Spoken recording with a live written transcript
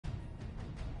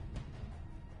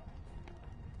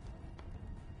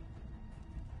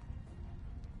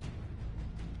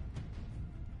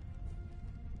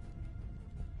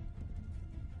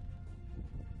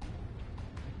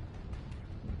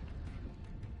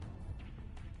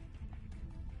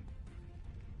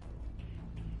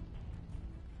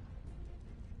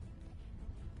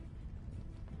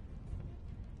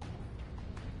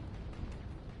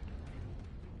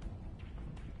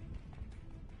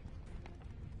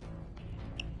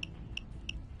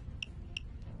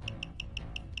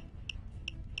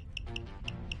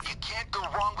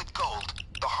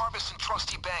Jarvis and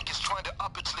Trusty Bank is trying to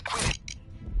up its liquidity.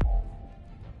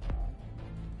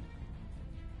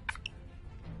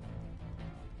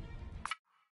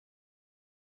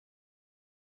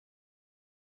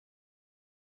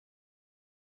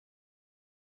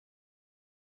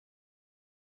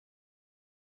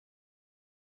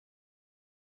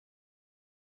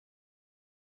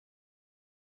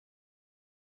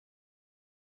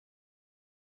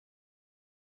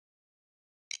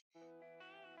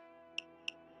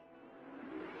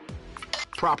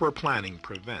 Proper planning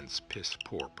prevents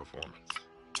piss-poor performance.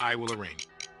 I will arrange.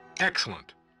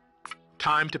 Excellent.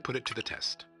 Time to put it to the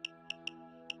test.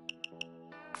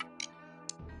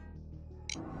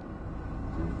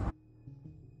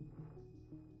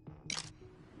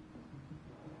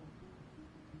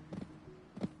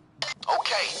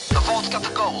 Okay, the vault's got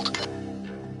the gold.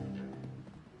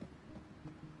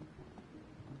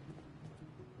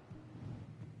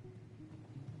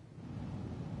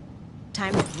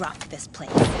 Time to rock this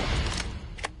place.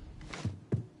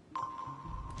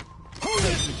 Hold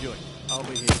it, Pigeon. I'll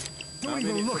be here. Don't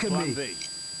even look at me.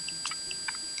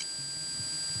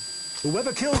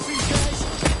 Whoever kills these guys,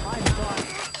 I'm fine.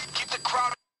 Keep the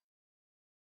crowd.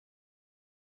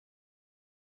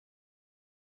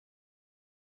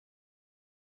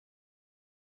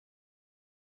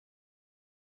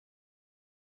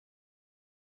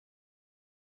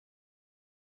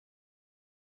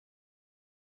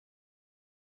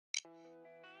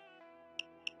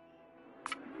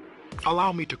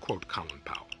 Allow me to quote Colin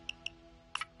Powell.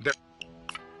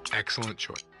 Excellent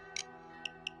choice.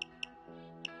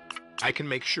 I can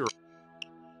make sure.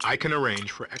 I can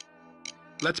arrange for.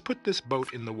 Let's put this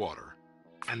boat in the water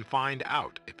and find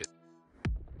out if it.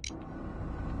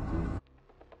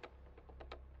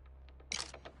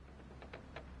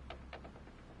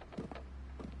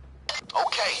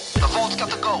 Okay, the vault's got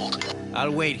the gold.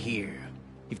 I'll wait here.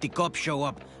 If the cops show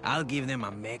up, I'll give them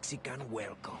a Mexican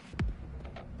welcome.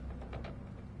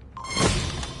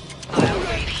 I'll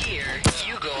wait here.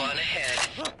 You go on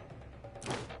ahead.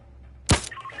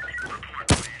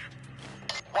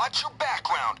 Watch your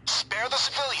background. Spare the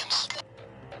civilians.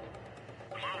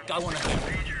 Go on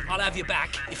ahead. I'll have you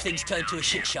back if things turn to a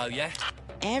shit show, yeah?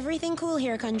 Everything cool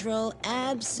here, Control.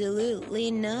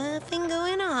 Absolutely nothing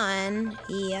going on.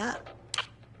 Yep.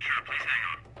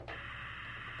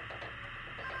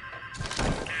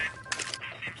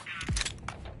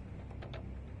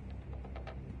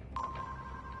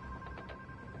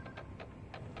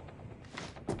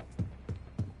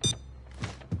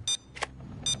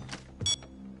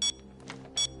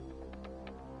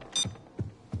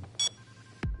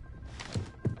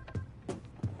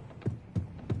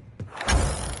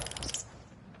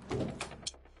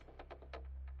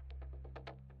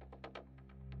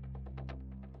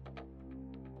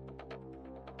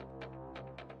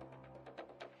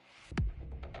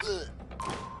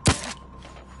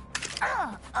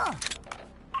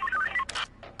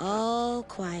 All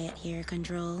quiet here,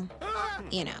 Control.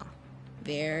 You know,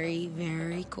 very,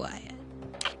 very quiet.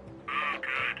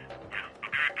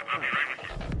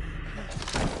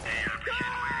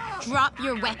 Drop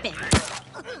your weapon.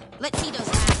 Let's see those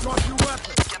hands. Drop your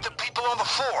weapon. Get the people on the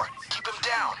floor. Keep them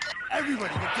down.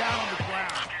 Everybody get down on the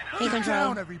ground. Hey, Get Control,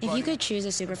 down, everybody. if you could choose a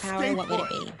superpower, Stay what would it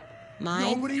put. be?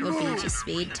 Mine Nobody would move. be to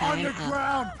speed time On the up.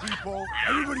 ground, people.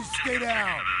 Everybody stay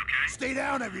down. Stay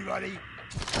down, everybody.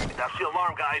 That's the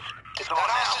alarm, guys. It's on That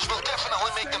now. hostage will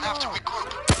definitely make them have to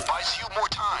regroup. Buys you more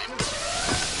time.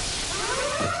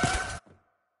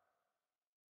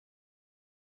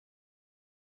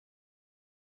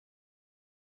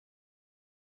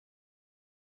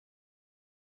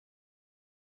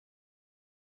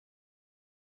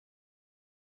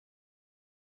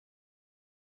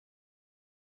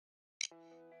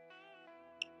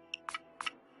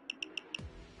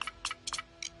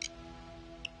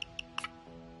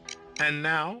 And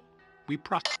now, we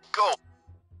Go.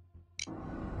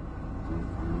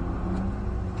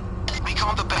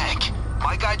 Recon the bank.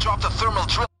 My guy dropped the thermal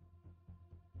drill.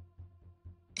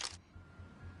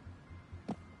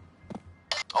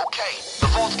 Okay, the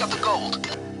vault's got the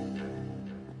gold.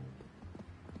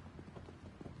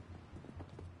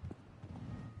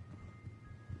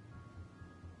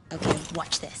 Okay,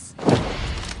 watch this.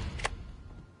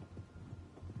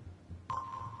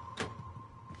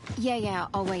 Yeah,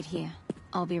 I'll wait here.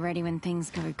 I'll be ready when things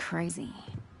go crazy.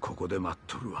 ここで待っ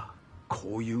とるわ。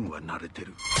こういうんは慣れて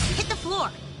る。 Hit the floor!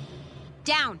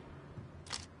 Down!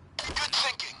 Good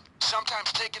thinking.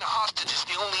 Sometimes taking a hostage is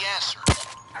the only answer.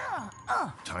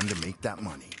 Time to make that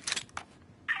money.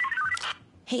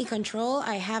 Hey, Control,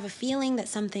 I have a feeling that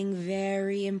something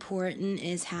very important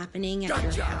is happening at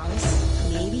your house.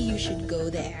 maybe you should go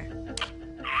there.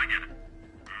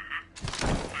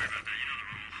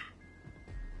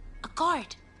 A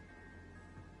guard.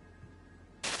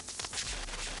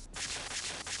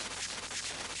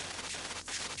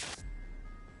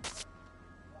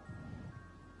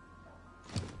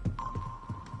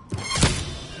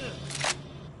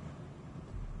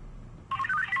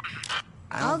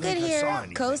 All good here.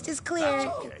 Coast is clear.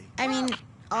 Okay. I mean,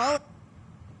 all...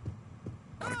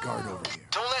 Got a guard over here.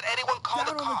 Don't let anyone call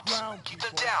Down the on the cops. ground, Keep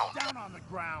them people. down. Down on the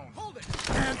ground. Hold it.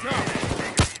 Hands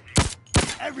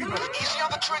up. Everybody. Easy on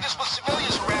the triggers with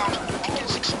civilians around. It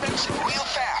gets expensive real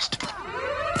fast.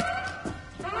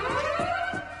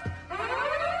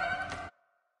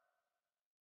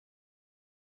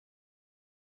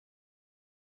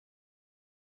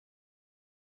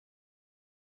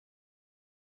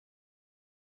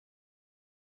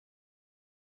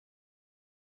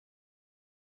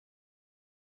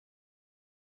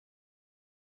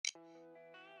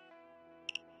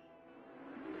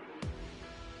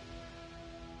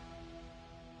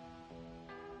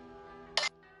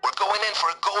 We're going in for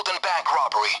a golden bank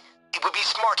robbery. It would be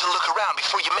smart to look around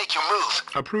before you make your move.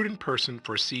 A prudent person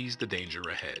foresees the danger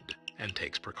ahead and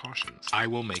takes precautions. I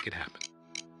will make it happen.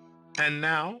 And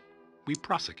now, we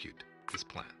prosecute this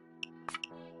plan.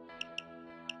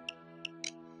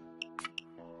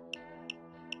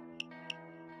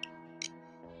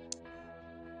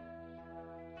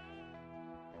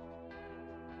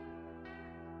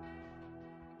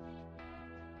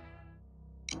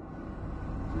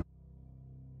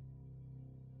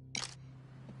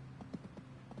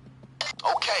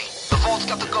 Okay, the vault's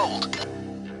got the gold.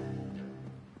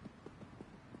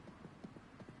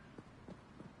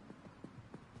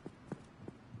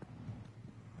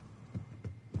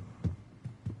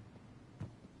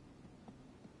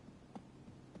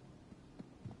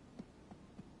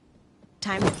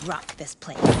 Time to rock this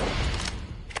place.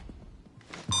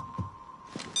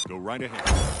 Go right ahead.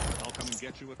 I'll come and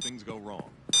get you if things go wrong.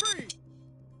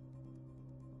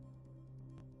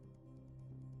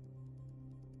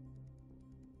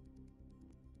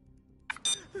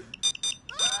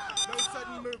 No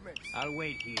sudden movement. I'll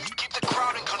wait here. Keep the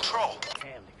crowd in control.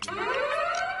 Hell, if you...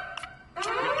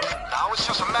 Now it's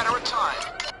just a matter of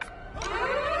time.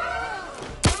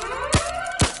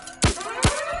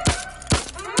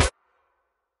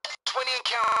 And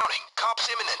counting. Cops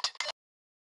imminent.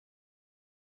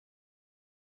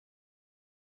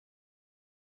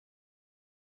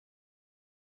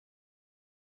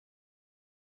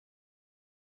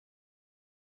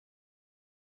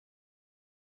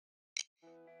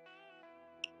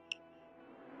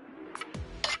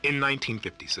 In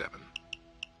 1957,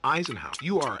 Eisenhower,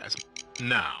 you are as...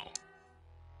 Now.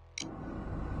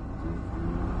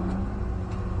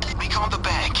 Recon the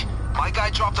bank. My guy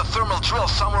dropped a thermal drill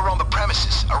somewhere on the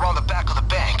premises, around the back of the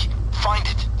bank. Find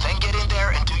it, then get in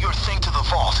there and do your thing to the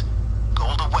vault.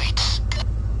 Gold awaits.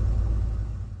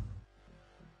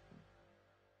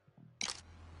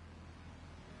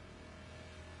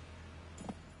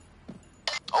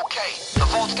 Okay, the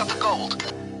vault's got the gold.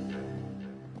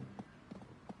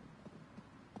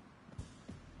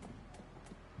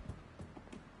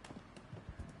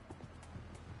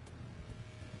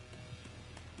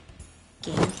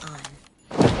 Game on.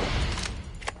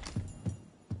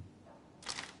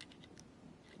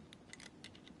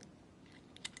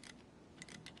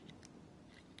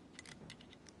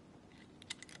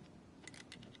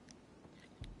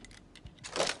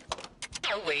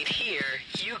 I'll wait here.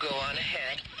 You go on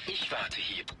ahead. Ich warte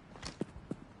hier.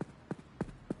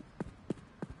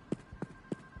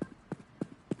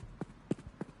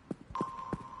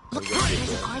 Look,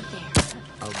 there's a guard there.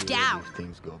 I'll be Down. ready if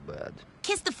things go bad.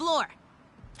 Kiss the floor.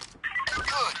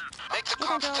 Good. Make the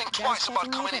cops think twice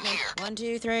about coming in here. 1,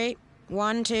 2, 3.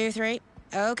 1, 2, 3.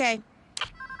 Okay.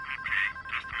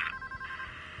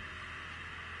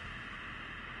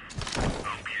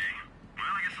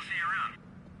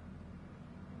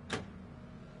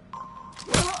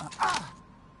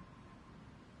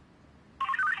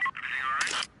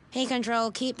 Hey,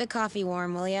 Control, keep the coffee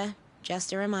warm, will ya?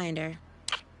 Just a reminder.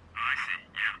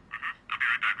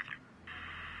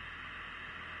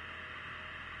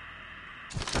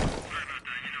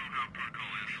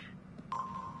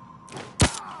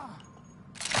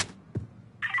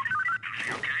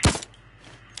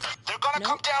 They're gonna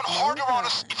come down harder on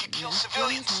us if you kill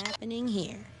civilians. Nothing's happening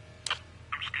here.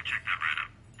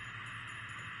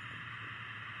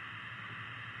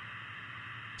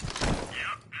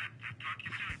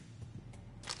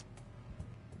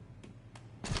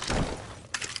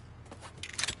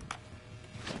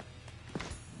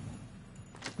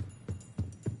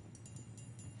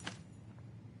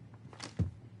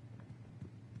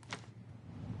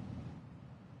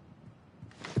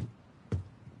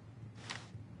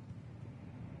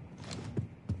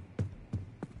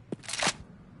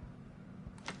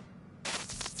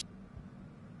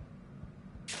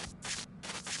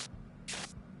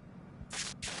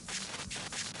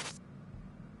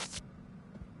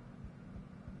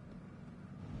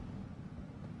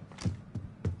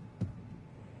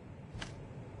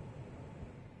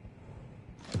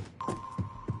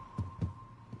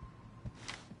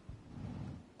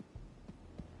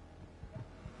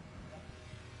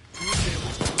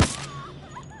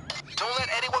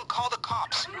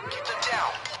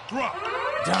 Drop.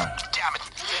 Done. Damn it.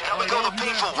 Now we go the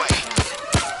painful way.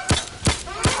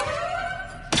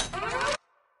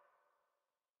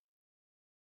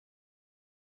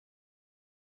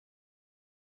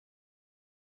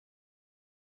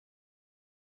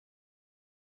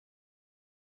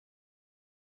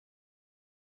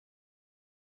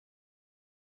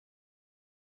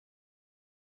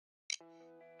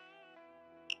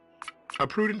 A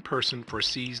prudent person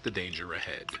foresees the danger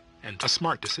ahead, and a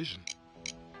smart decision.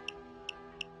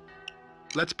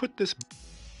 Let's put this...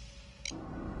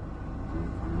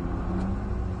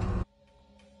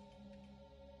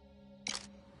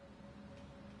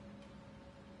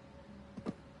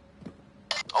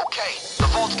 Okay, the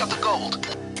vault's got the gold.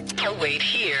 I'll wait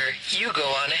here. You go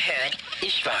on ahead.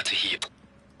 Ich warte hier.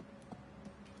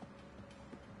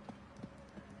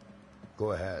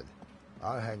 Go ahead.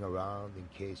 I'll hang around in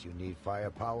case you need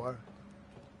firepower.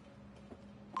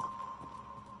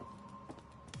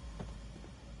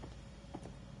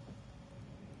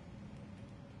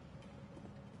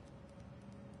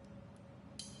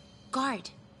 Guard.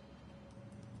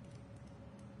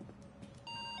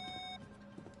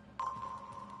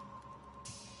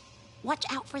 Watch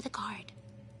out for the guard.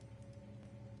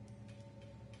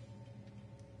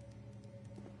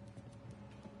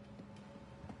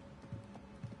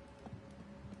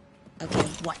 Okay,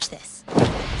 watch this.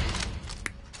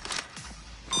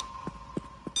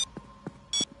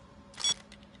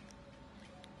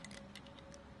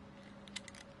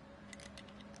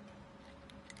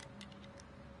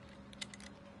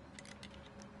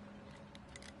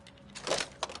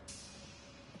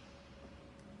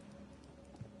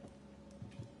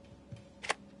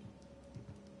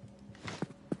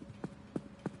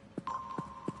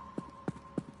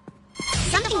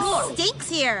 Something stinks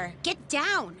here. Get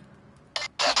down.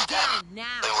 That's them.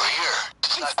 Now. They were here,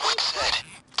 just like Wick said.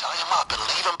 Tie him up and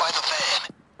leave him by the van.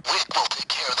 Wick will take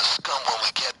care of the scum when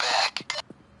we get back.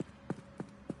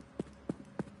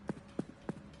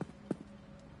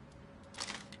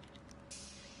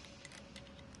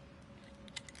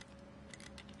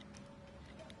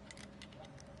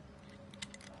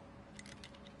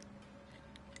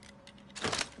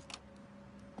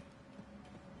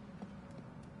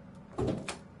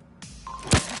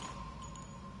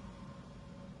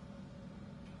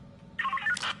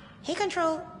 Hey,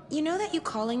 Control. You know that you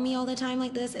calling me all the time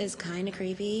like this is kind of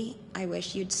creepy? I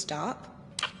wish you'd stop.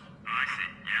 Oh, I see.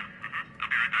 Yeah. I'll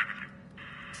be right back with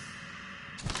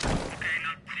you. Okay, no,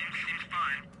 seems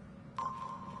fine.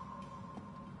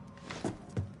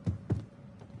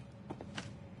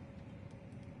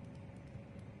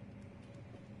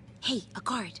 Hey, a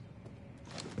guard.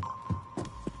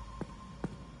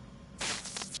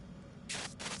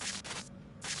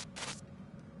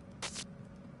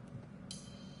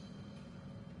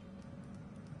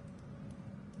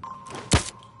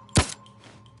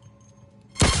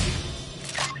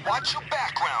 Watch your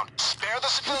background. Spare the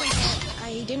civilians.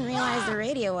 I didn't realize the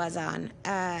radio was on.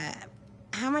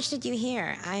 How much did you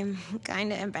hear? I'm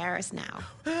kinda embarrassed now.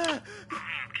 Okay. Yeah,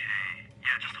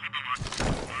 just hold the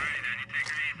line. Alright, Annie, take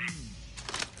her easy.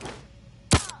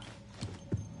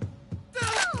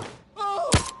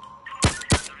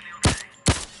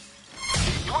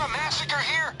 You want a massacre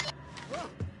here?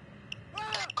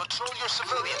 Control your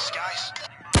civilians, guys.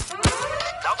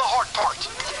 Now the hard part.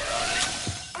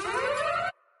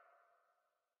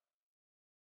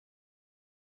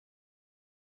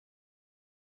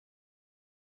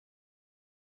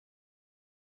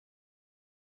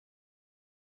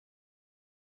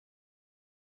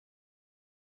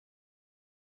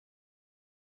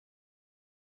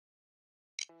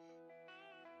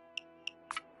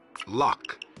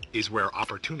 Luck is where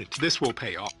opportunity... This will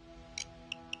pay off.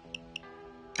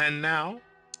 And now...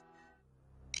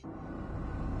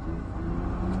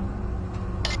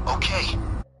 Okay.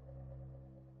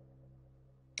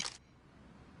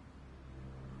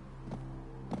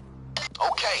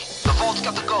 Okay, the vault's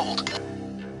got the gold.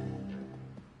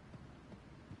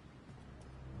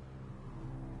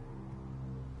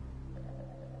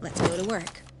 Let's go to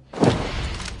work.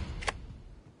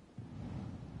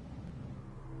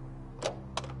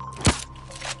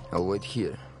 I'll wait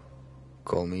here.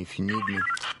 Call me if you need me.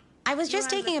 I was just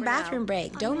taking a bathroom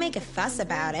break. Don't make a fuss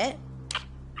about it. Oh,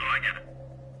 I get it.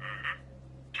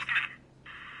 Just a minute.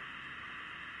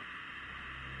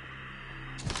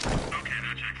 Okay,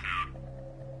 that checks out.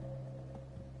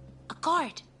 A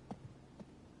guard.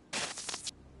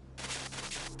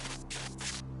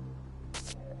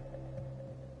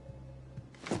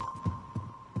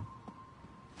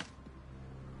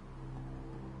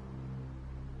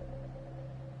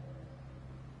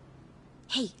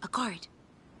 Hey, a guard.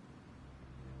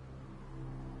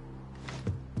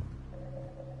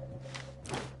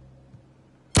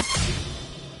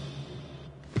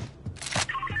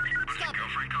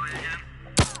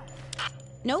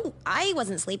 I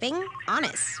wasn't sleeping.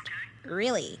 Honest.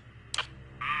 Really. Oh,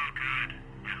 good.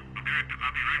 Yeah,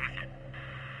 I'll be right with you.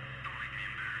 Don't make me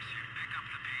embarrass you. Pick up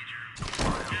the pager.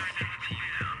 Everything with the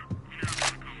heat down. You know how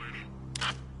the call is.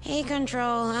 Hey,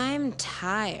 Control, I'm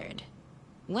tired.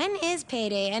 When is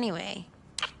payday anyway?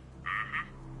 I'm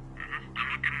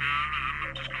looking down.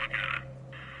 I'm just gonna look at it.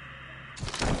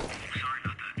 Sorry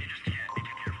about that. You just can't be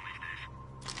too careful these days.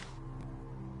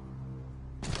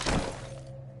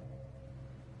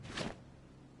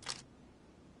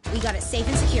 We got it safe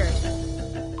and secure.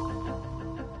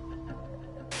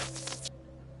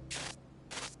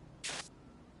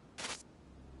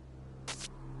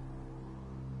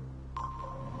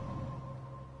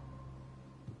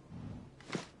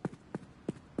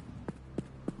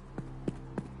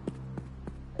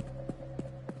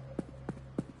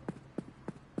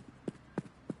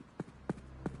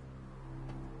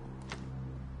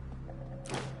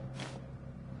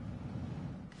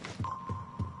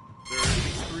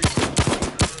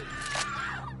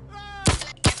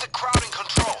 Keep the crowd in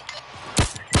control.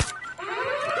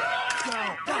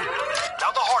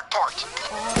 Now the hard part.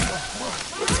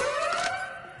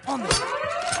 On the...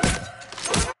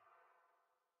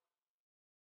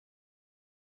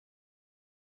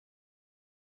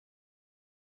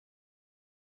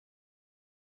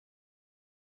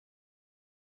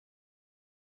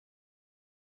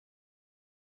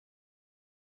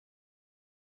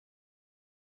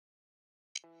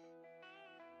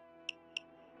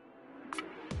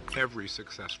 Every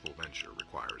successful venture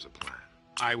requires a plan.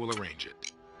 I will arrange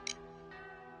it.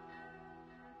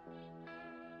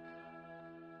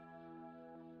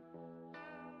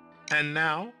 And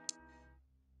now,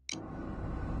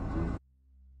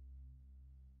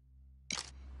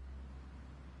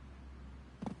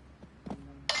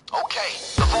 Okay,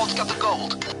 the vault's got the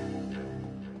gold.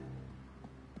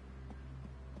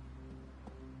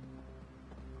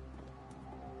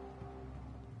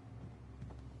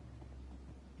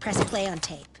 Press play on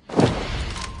tape.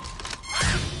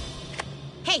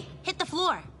 Hey, hit the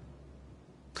floor.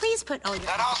 Please put all your...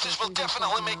 That hostage will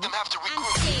definitely make them have to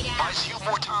regroup. Buys you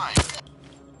more time.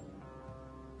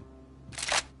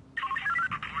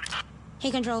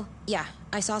 Hey, Control. Yeah,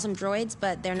 I saw some droids,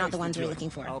 but they're not the ones we're Pigeon, looking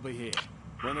for. I'll be here.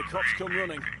 When the cops come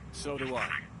running, so do I.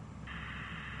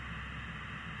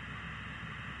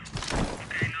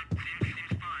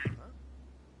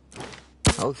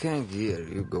 I'll hang here,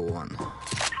 you go on.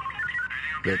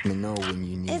 Let me know when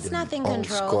you need It's an nothing,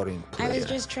 Control. all-scoring I player. was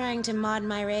just trying to mod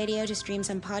my radio to stream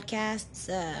some podcasts.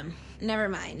 Never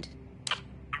mind.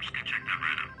 I'm just gonna check that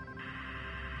right out.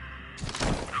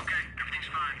 Okay, everything's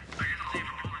fine. I guess I'll see you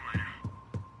for bowling later.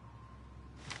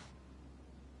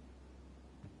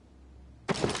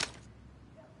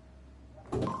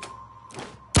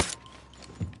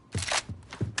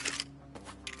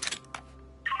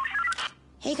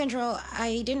 Hey, Control,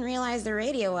 I didn't realize the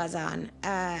radio was on.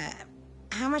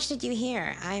 How much did you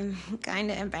hear? I'm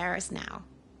kinda embarrassed now.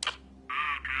 Oh,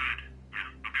 good. Yeah,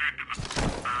 I'll be right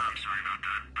back. I'm sorry about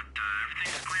that, but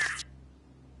everything's clear.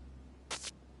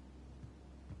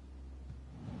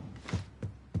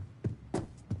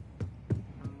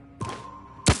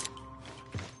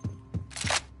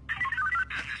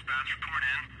 Is dispatch report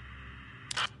in?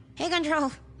 Hey,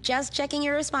 Control, just checking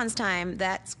your response time.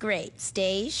 That's great.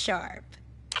 Stay sharp.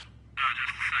 Just a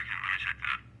second. Let me check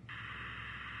that.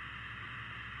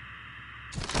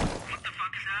 What the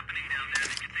fuck is happening down there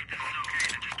that you think this is okay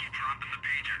to just keep dropping the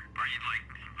pager? Are you like,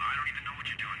 I don't even know what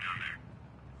you're doing down there.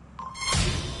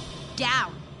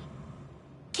 Down.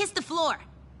 Kiss the floor.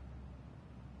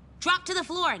 Drop to the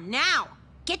floor, now.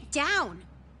 Get down.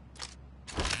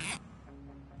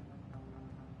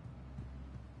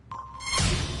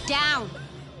 Down.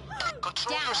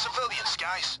 Control Down. your civilians,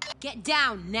 guys. Get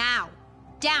down, now.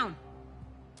 Down.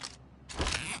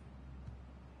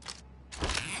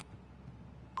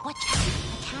 Watch out,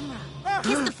 the camera.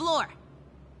 Kiss the floor.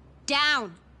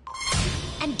 Down.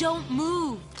 And don't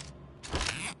move.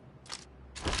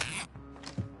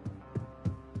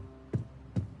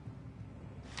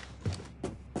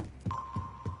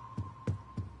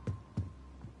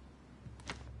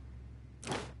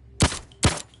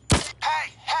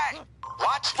 Hey!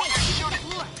 Watch where you're shooting.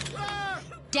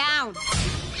 Down.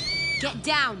 Get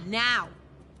down, now.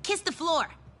 Kiss the floor.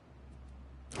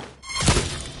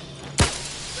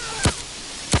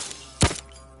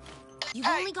 You've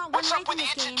Hey, only got one what's up life with in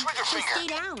this the itchy game, trigger so finger? stay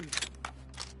down.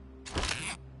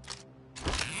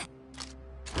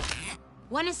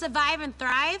 Want to survive and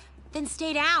thrive? Then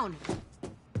stay down.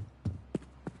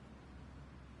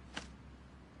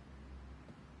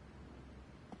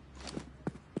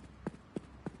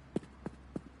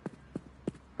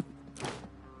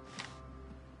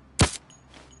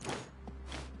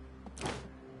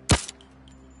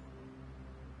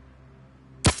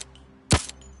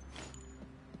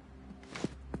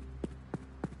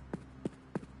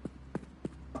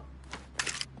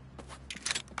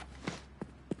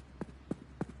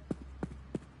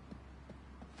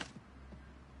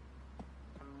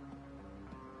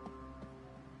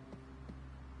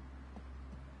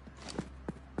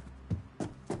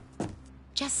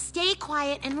 Just stay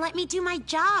quiet and let me do my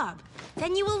job.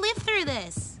 Then you will live through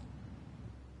this.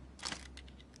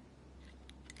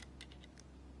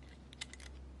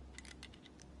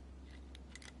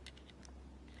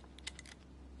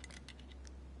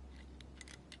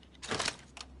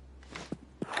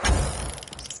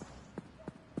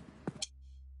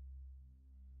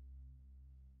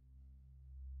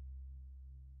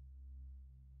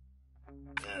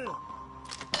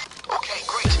 Okay,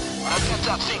 great. Now get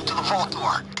that thing to the vault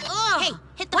door. Ugh. Hey,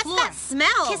 hit the floor. What's that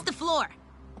smell? Kiss the floor.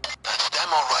 That's them,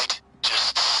 all right.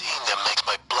 Just seeing them makes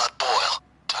my blood boil.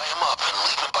 Tie them up and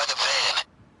leave them by the van.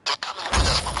 They're coming with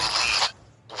us when we leave.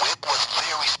 Whip was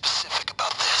very specific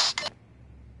about this.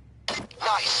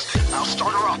 Nice. Now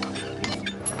start her up.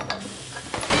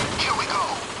 Here we go.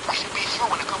 We should be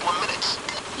through in a couple of minutes.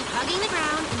 Keep hugging the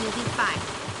ground and you'll be fine.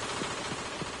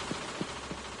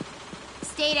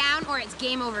 Stay down or it's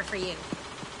game over for you.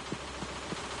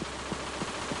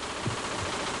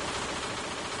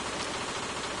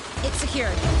 It's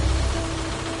secured.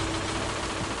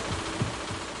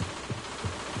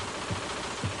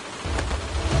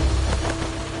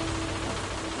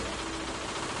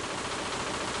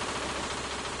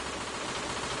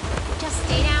 Just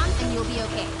stay down and you'll be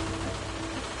okay.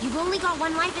 You've only got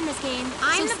one life in this game.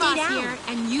 I'm the boss here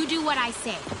and you do what I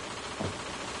say.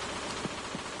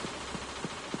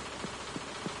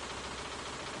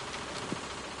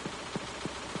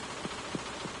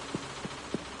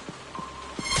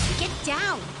 Get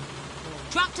down.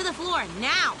 Drop to the floor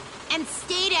now and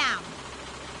stay down.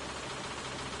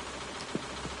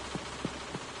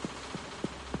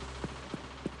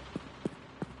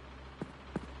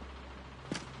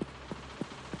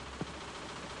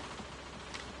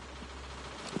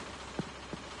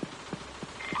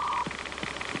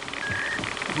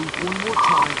 Move one more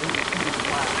time and we'll do it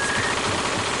last.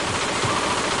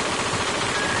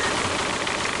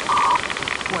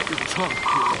 Quiet your tongue,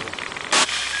 hero.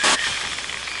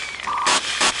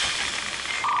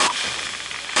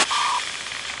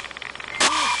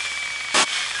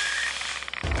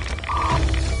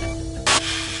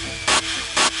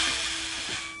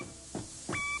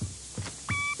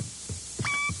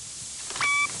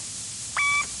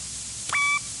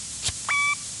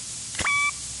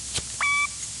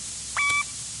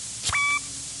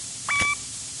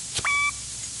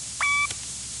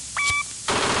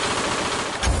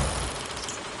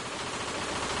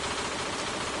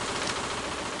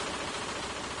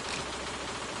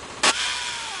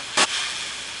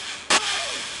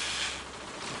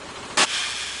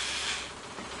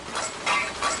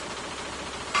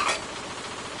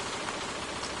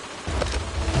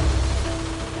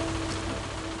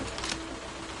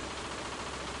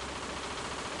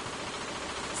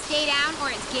 Stay down or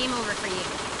it's game over for you.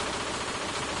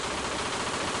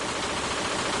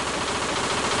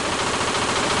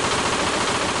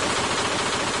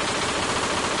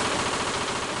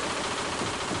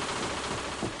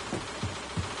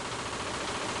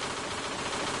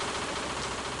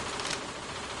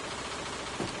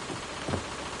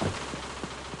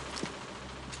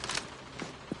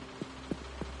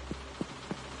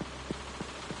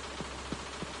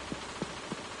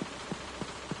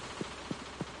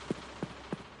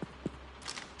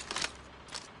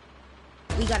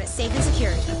 We got it safe and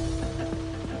secured.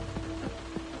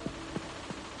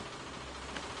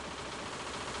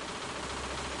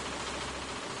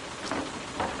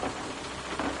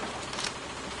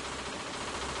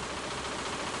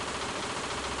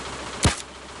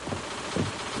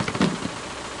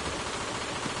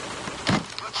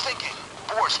 Good thinking.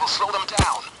 Force will slow them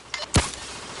down.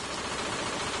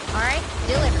 All right,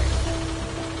 delivered.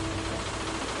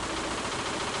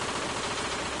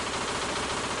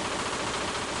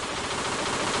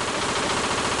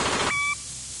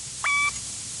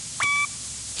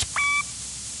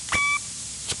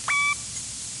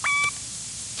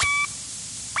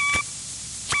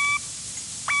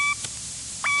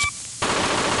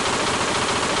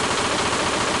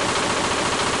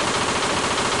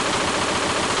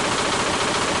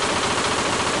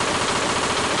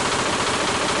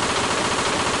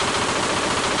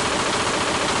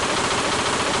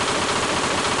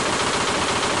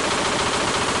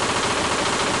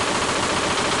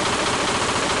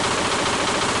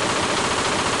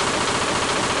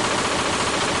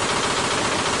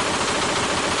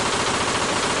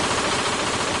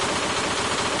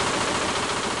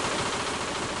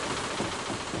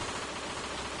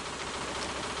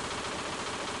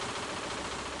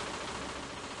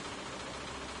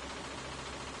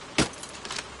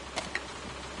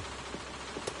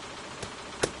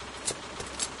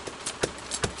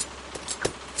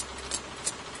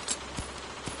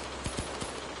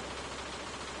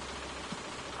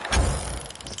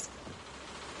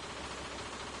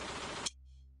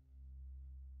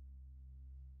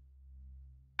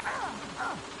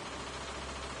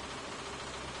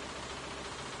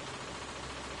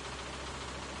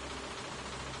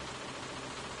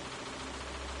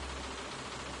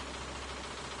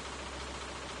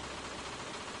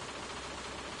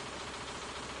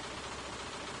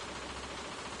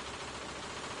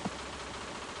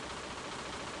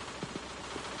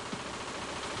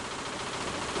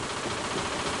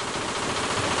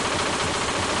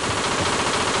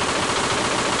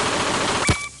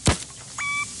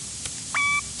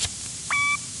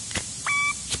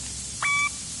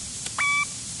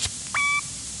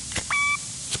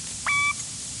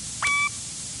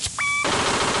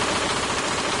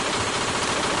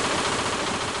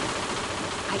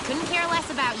 couldn't care less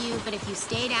about you, but if you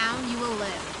stay down, you will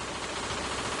live.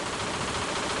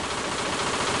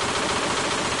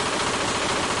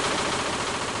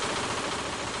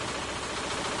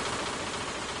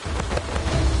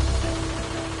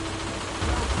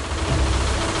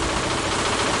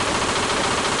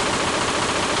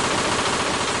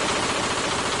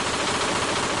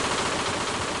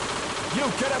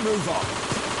 You get a move on.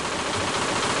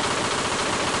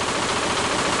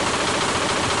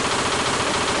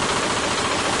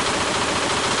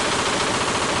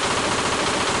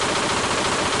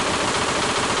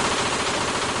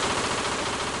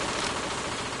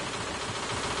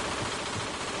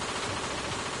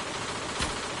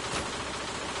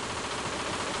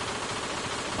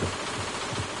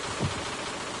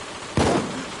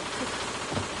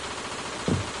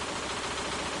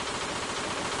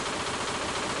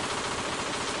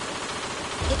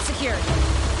 It's secured.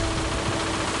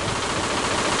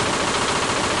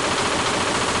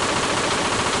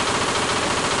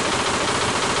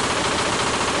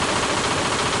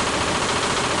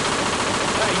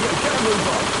 Hey, you get a move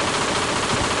on.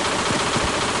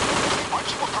 Aren't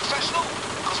you a professional?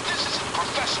 Because this isn't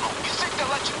professional. You think they'll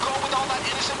let you go with all that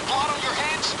innocent blood on your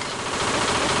hands?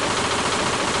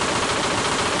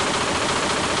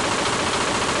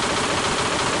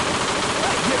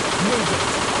 Hey, you move it.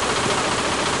 On the ground.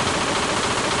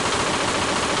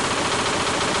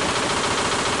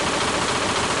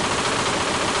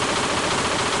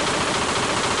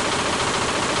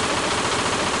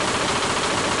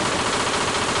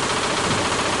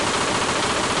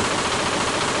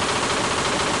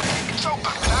 It's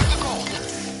open. Tactical.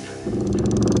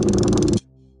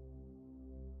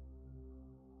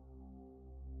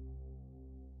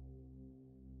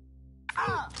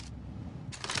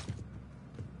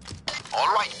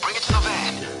 All right, bring it to the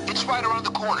van. It's right around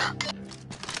the corner.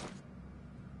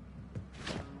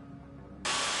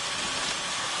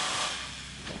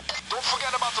 Don't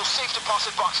forget about those safe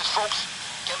deposit boxes, folks.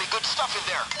 Can be good stuff in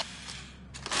there.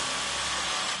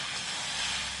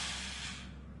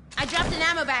 I dropped an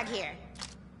ammo bag here.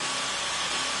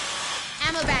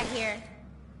 Ammo bag here.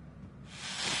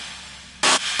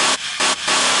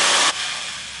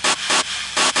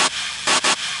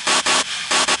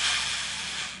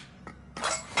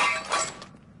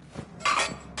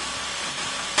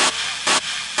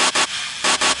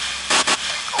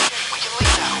 Okay, we can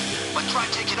leave now. But try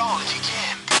and take it all if you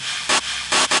can.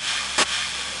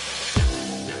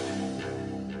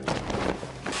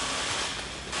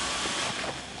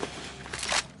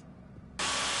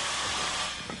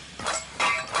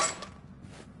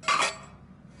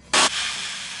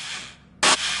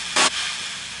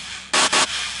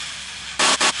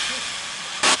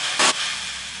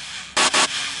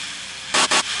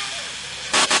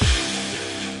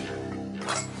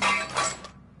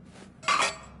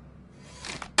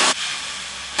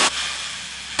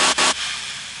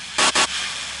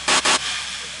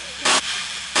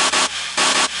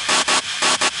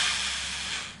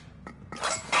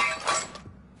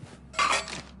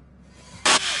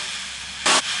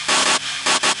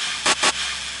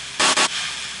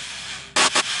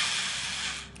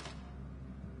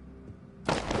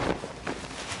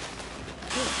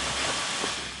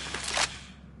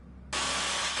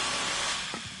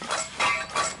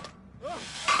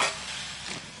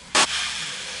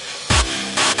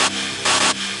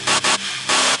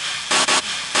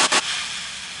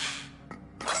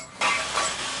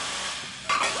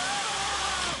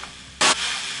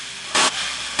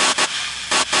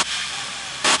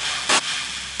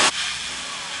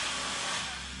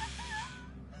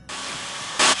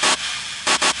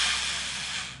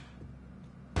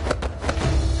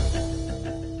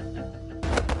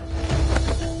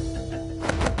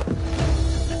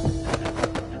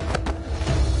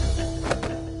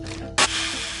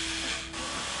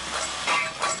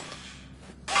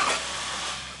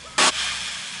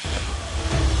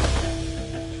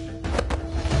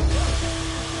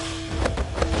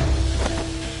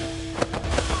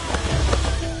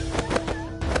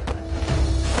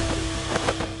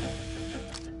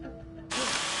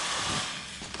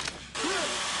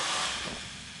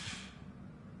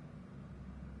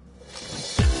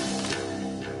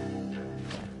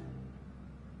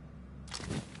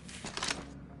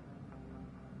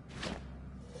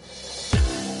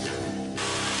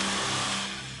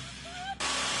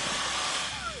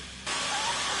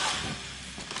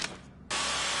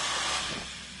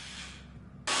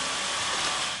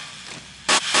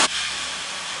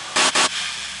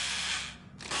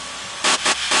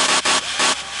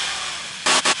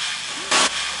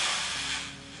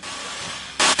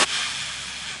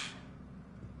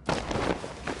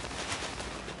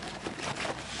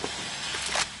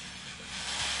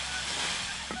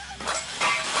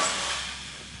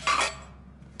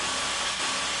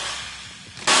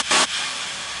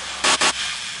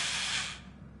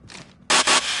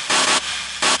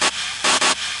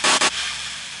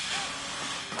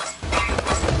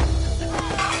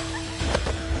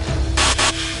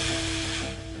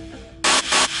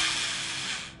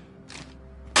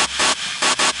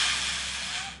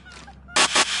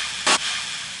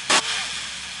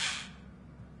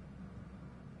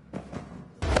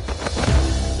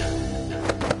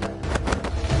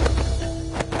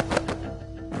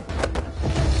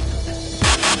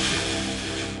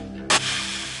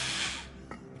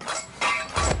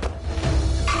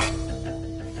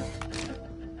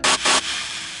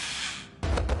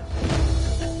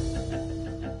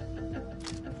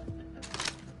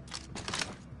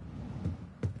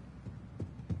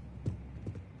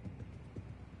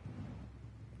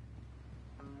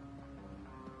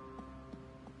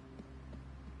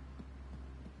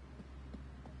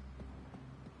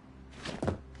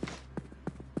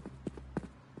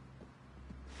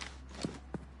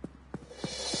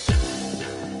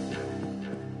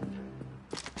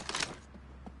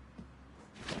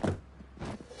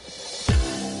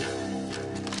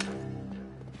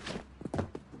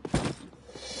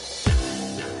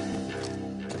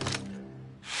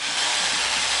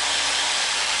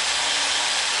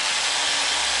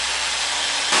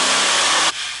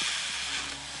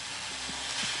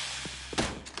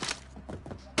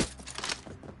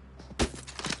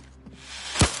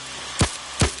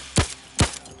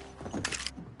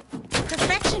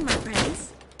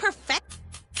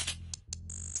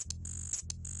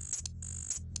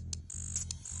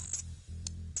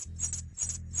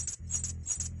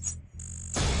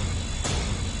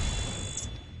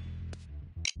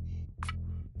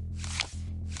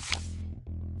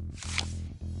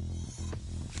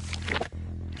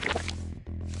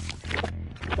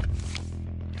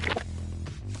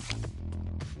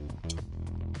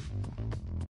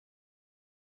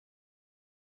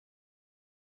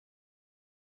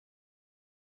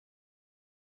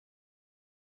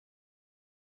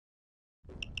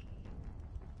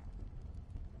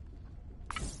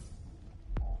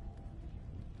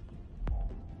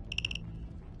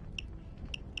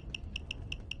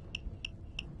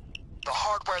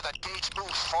 hardware that gauge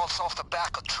moves falls off the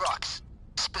back of trucks.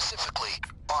 Specifically,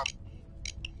 our...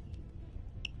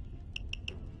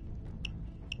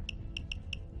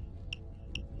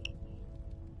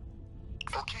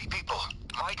 Okay, people.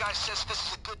 My guy says this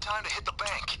is a good time to hit the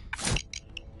bank.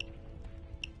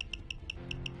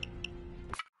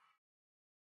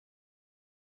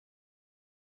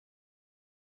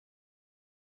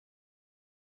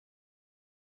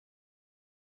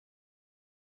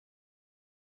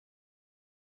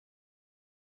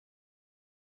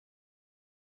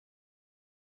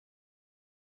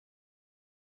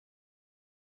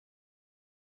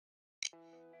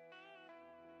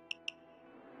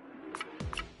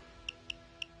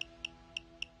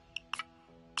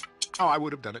 Oh, I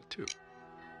would have done it too.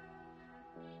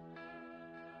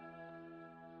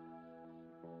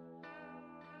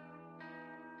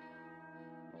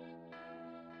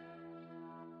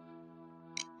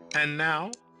 And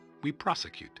now, we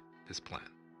prosecute this plan.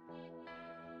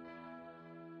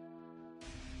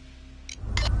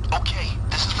 Okay,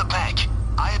 this is the bank.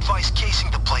 I advise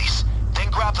casing the place. Then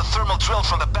grab the thermal drill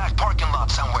from the back parking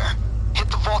lot somewhere. Hit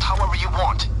the vault however you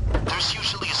want. There's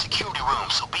usually a security room,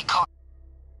 so be cautious.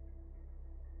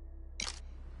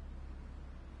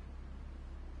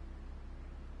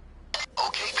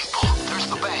 Okay, people, there's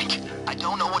the bank. I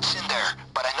don't know what's in there,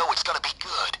 but I know it's gonna be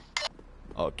good.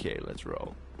 Okay, let's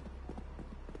roll.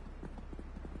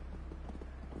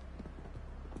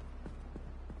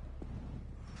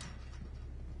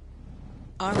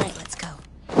 All right, let's go.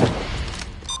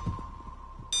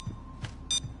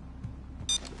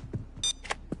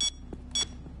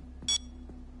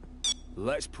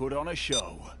 Let's put on a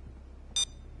show.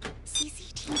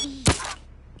 CCTV.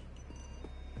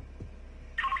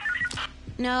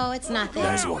 No, it's nothing.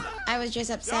 Nice one. I was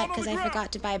just upset because I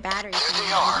forgot to buy batteries There from they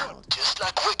the are, household. just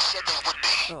like Wick said they would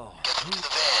be. Oh. Get them to the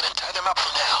van and tie them up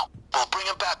for now. We'll bring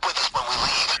them back with us when we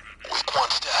leave. Wick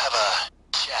wants to have a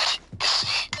chat, you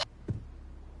see.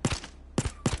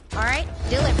 All right,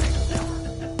 delivered.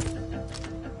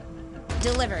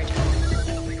 Delivered.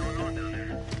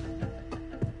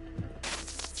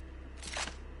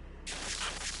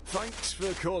 Thanks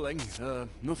for calling.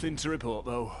 Nothing to report,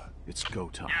 though. It's go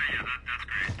time. Yeah, that's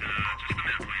great. Just a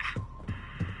minute, please.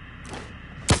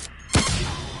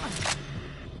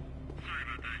 Sorry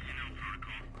about that. You know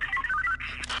protocol.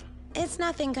 It's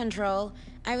nothing, Control.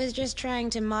 I was just trying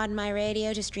to mod my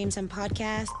radio to stream some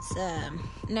podcasts.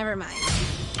 Never mind. I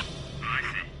see.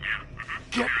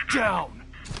 Yeah. Get down!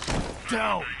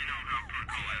 Down!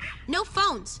 No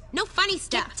phones. No funny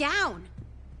stuff. Get down.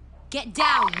 Get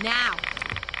down now.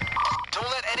 Don't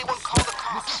let anyone call the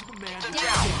cops. Keep them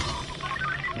down.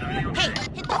 Hey,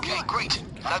 hit the Okay, great.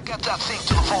 Now get that thing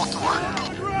to the vault door.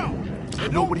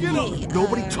 Nobody move.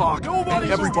 Nobody talk. And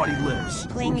everybody lives.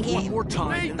 Playing the One game. more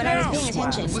time. But I was paying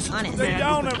attention, Listen to honest. the man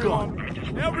down, with the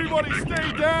everyone. Everybody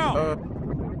stay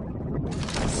down.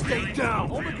 Stay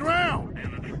down. On the ground.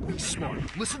 Be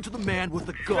smart. Listen to the man with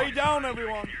the Stay gun. down,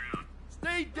 everyone.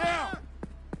 Stay down.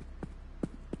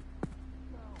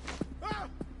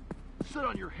 Sit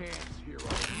on your hands, hero.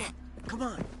 Come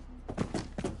on.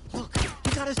 Look,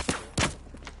 we got us.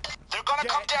 They're gonna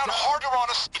come down harder on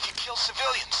us if you kill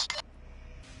civilians.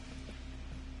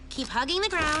 Keep hugging the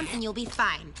ground and you'll be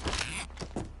fine.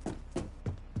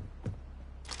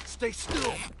 Stay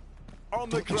still. On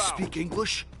the Don't you ground. speak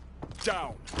English?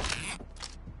 Down.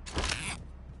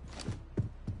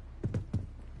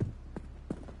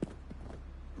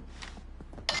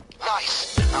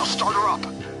 Nice. Now start her up.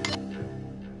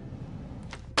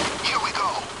 Here we go.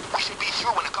 We should be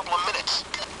through in a couple of minutes.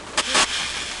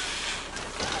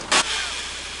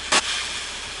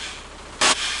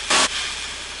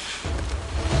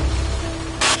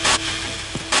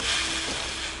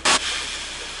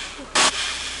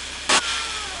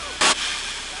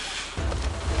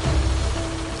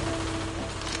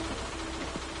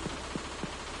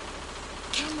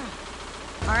 Camera.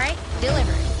 All right,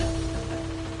 delivered.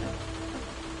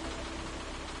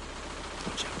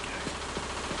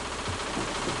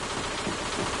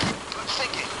 Good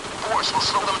thinking. Force will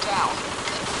slow them down.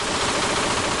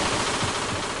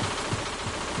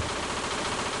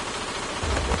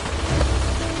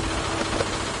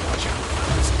 Watch out,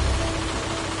 fellas.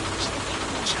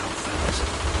 Watch out, fellas.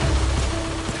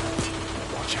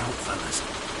 Watch out, fellas.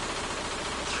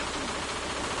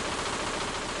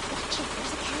 Watch it,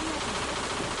 there's a camera there.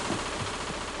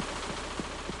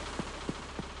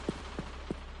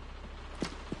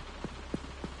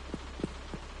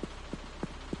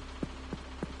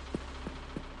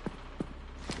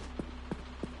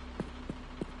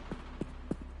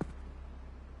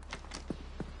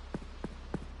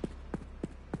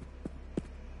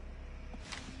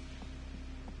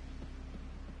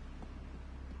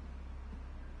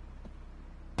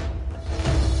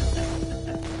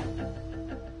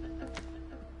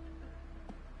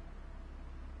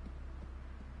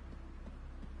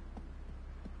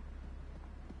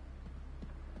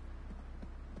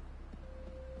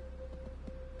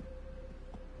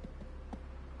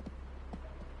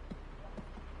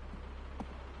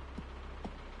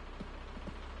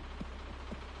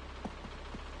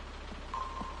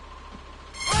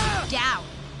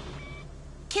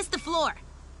 kiss the floor.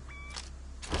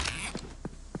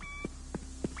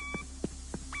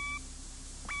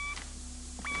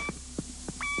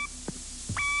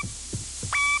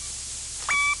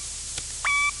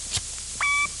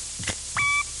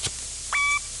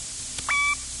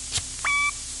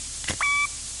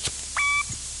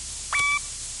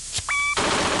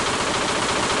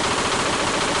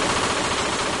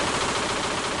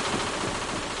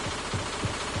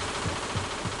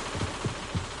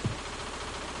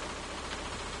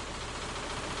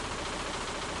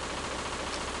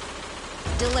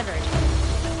 Delivered.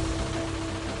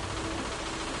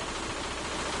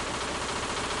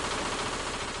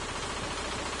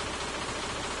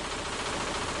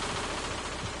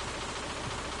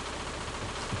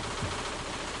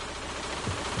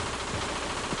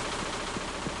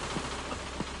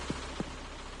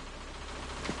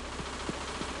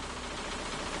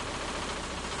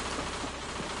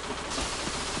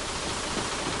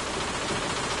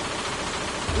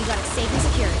 We got it safe and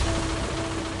secured.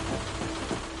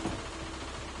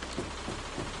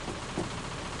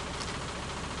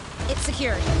 It's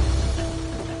secured.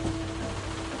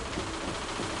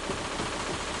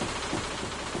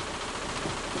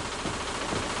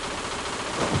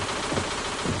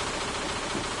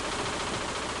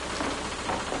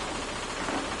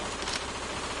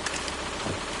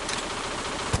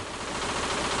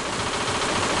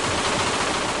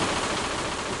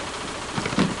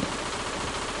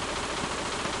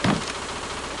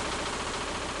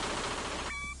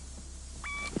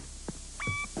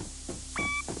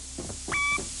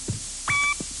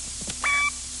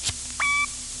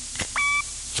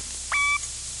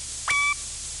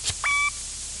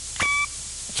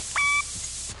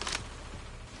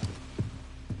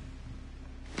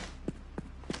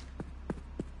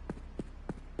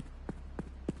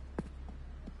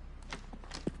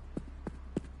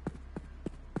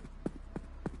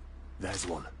 There's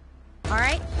one. All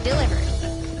right, delivered.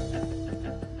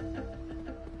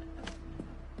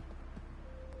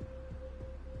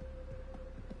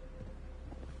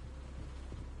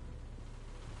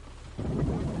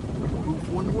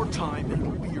 Move one more time and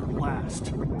it'll be your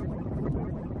last.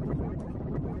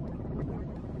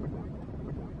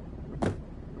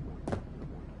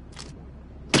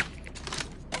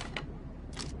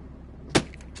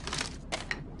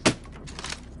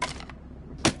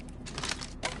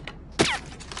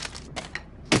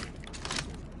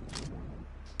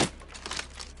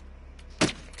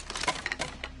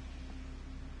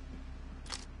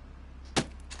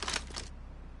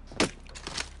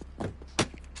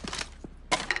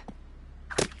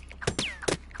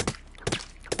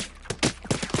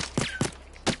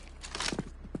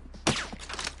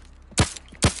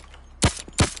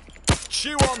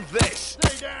 Chew on this!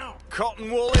 Stay down! Cotton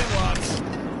wool in, lads!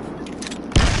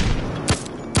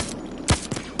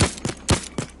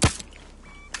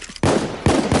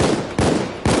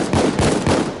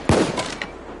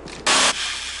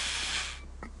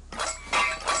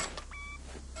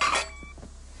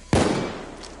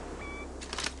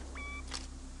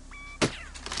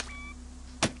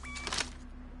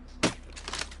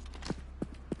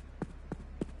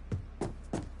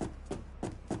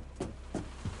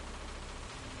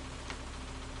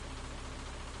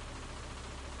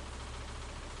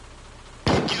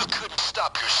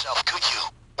 Stop yourself, could you?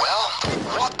 Well,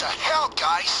 what the hell,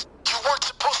 guys? You weren't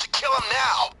supposed to kill him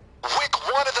now. Wick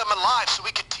wanted them alive so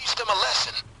we could teach them a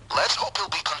lesson. Let's hope he'll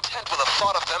be content with the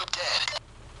thought of them dead.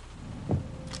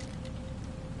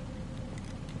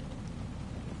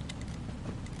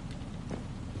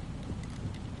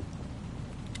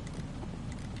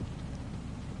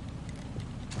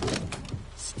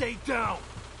 Stay down!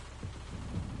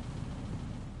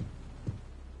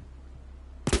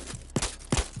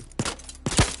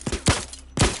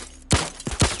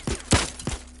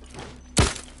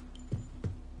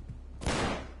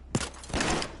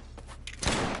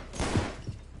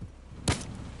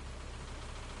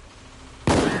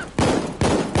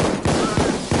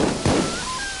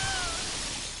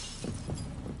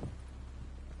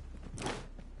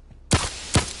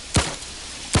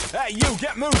 Hey, you,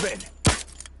 get moving!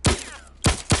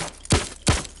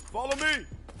 Follow me!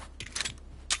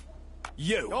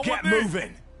 You, Come get with me.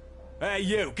 moving! Hey,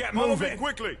 you, get Follow moving! me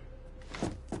quickly!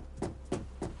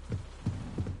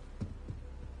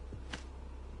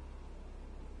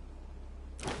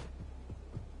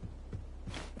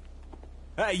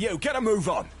 Hey, you, get a move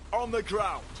on! On the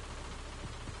ground!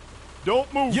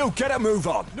 Don't move! You, get a move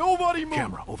on! Nobody move!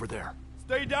 Camera, over there.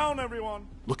 Stay down, everyone!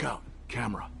 Look out.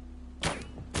 Camera.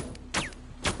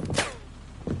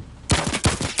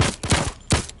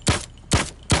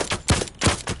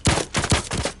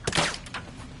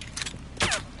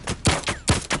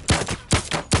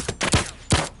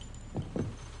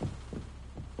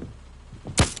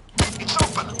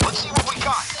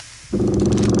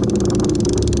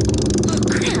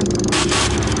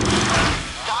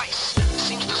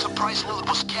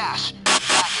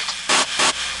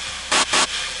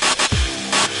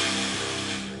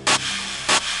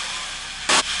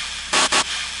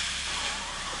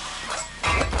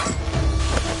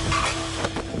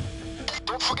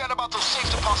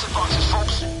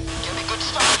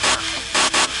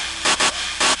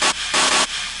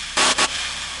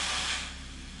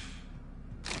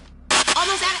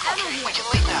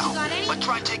 but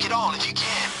try take it all if you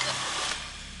can.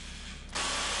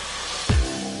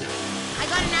 I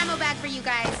got an ammo bag for you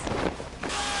guys.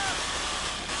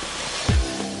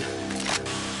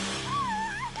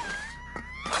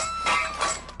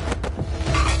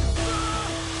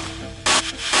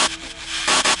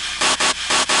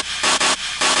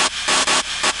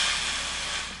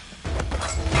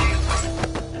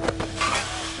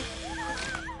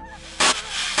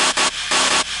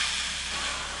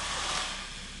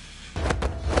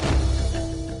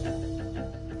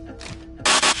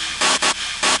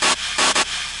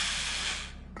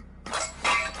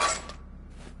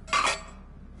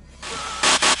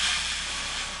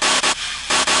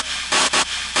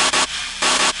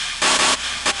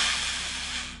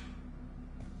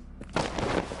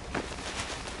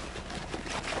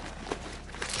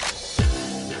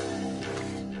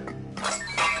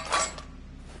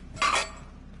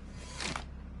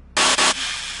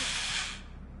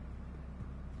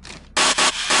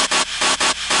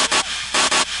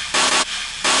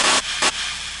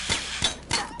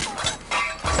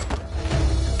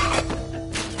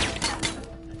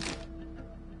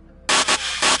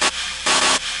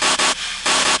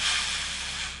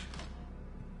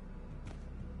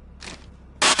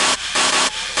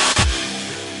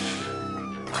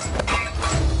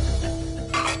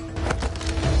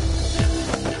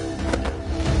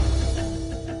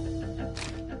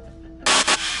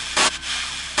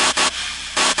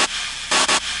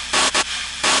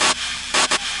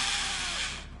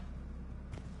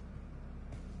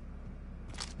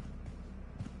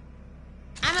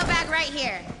 Ammo bag right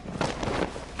here.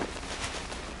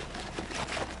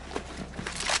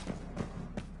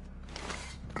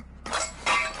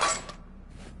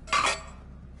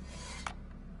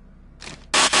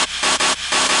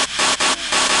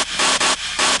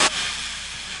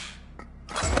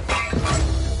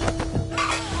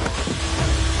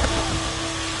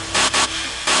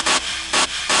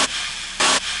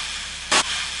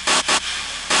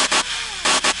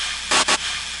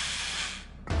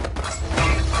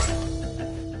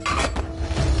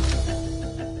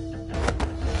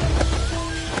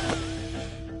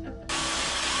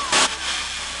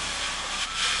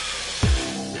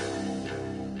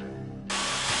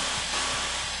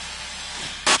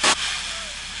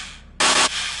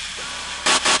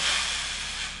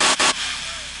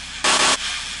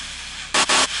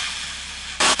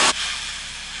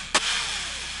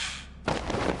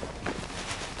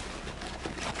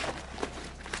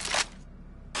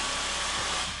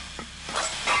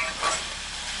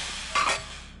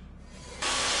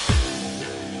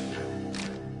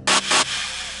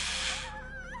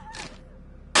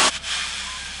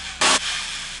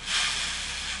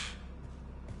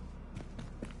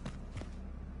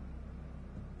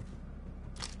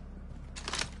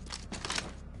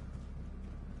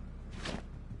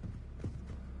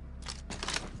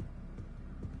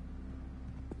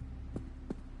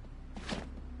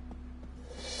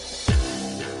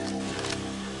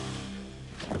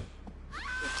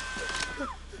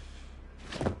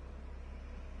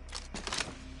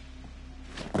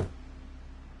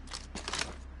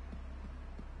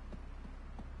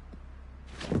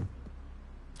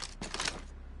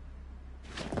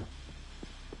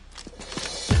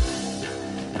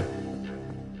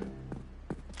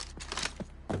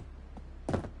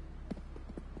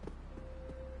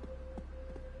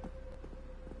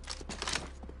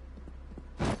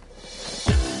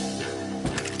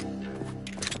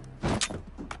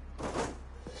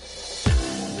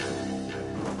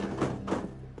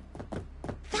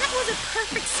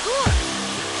 Perfect score!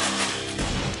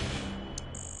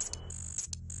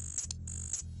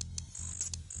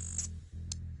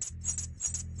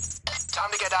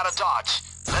 Time to get out of Dodge.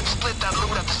 Let's split that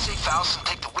loot at the safe house and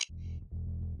take the wheel.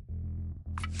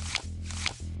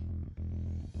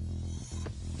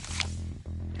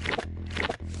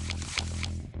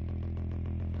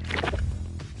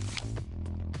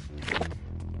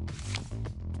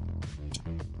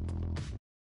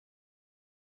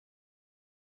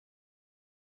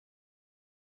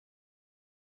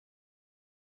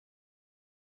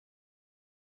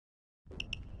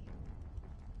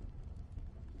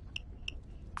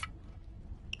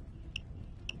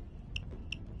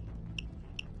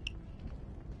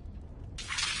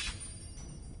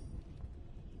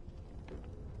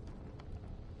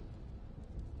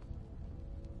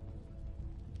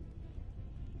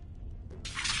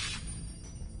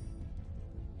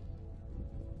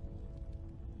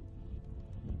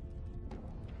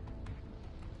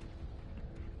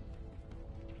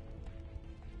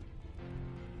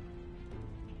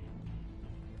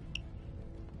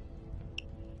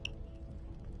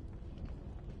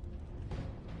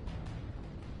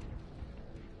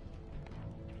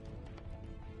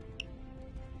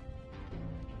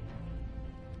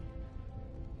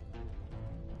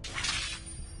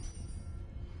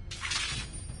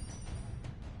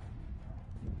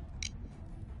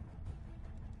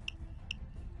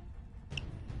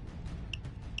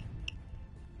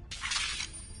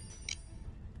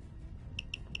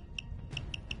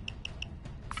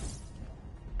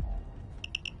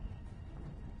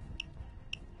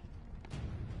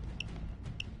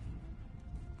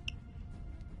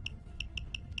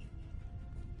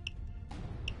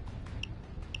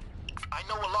 I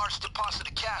know a large deposit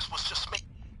of cash was just made.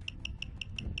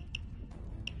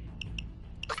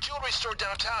 A jewelry store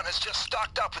downtown has just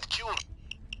stocked up with jewelry.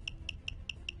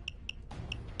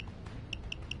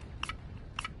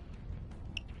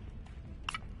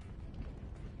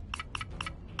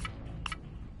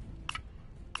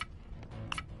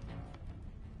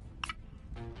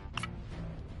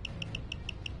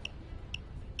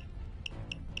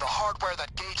 The hardware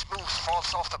that Gates moves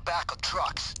falls off the back of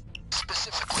trucks.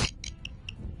 Specifically,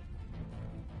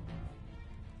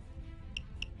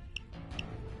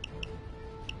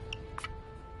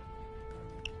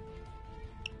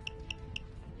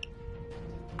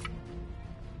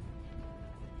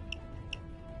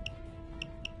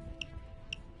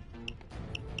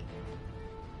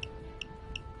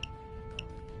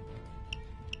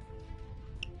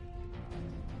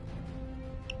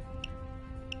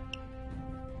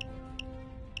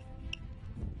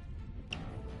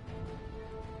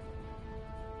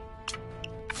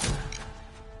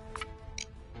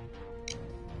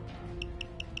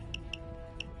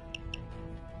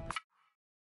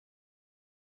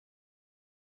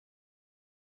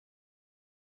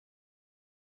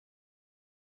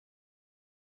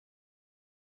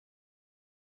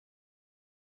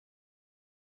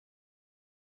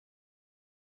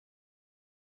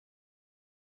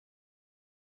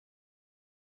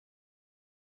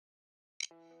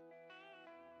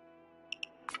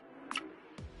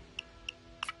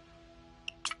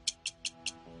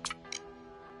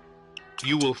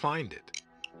 You will find it.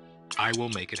 I will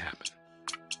make it happen.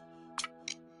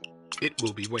 It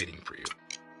will be waiting for you.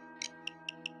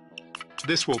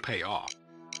 This will pay off.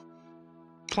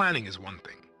 Planning is one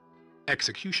thing.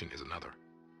 Execution is another.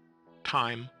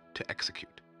 Time to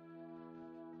execute.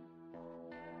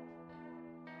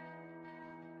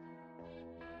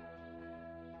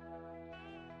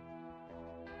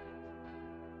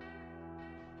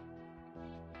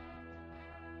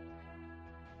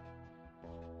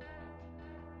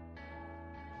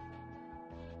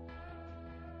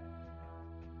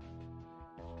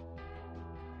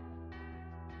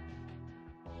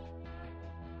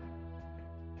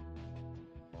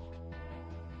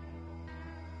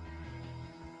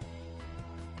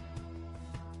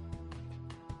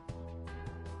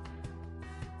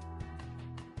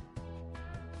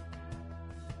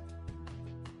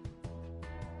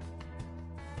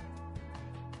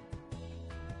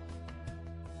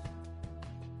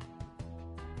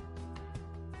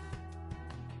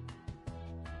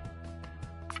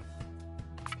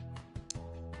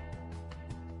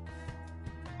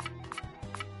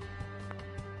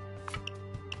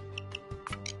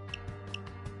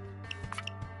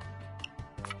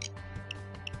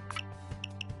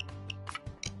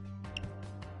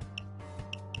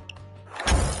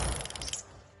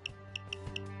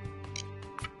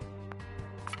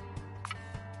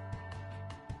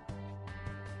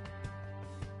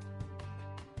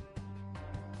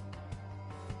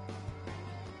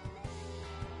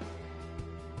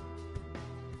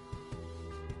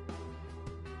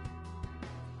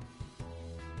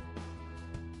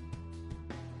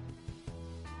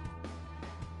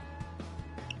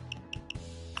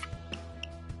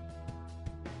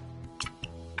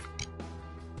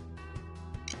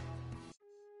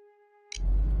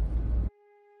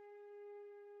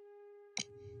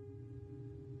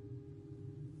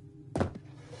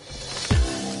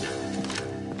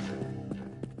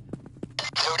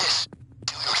 there it is.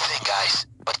 Do your thing, guys.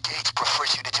 But Gates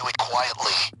prefers you to do it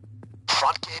quietly.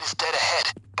 Front gate is dead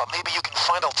ahead, but maybe you can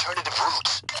find alternative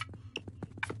routes.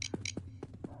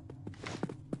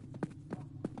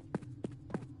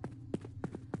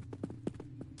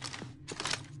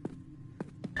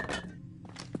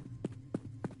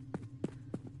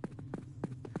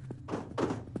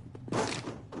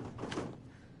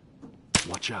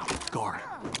 Watch out. Guard.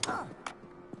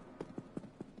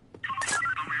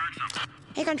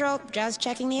 Hey, Control. Just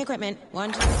checking the equipment.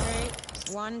 1, 2,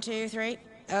 3. 1, 2, 3.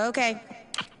 Okay.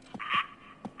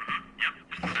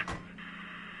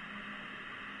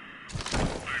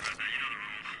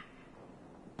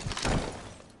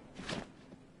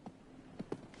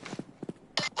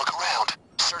 Look around.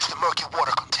 Search the murky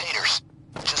water containers.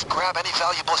 Just grab any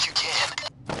valuables you can.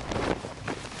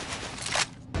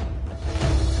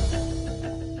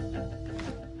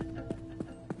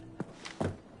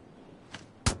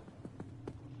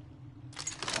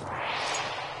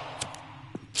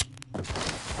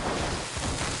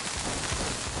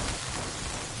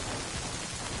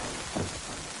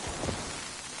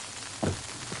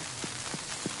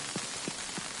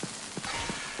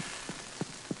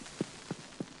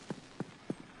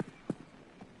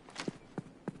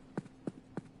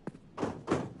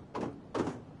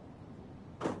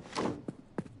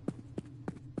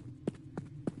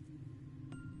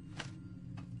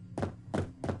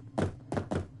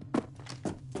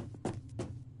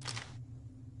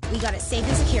 got it safe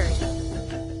and secured.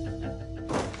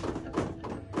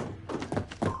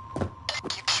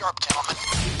 Keep sharp, gentlemen.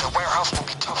 The warehouse will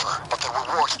be tougher, but the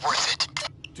reward's worth it.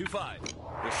 2-5.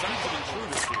 There's signs of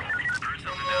intruders here. There's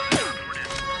something down there.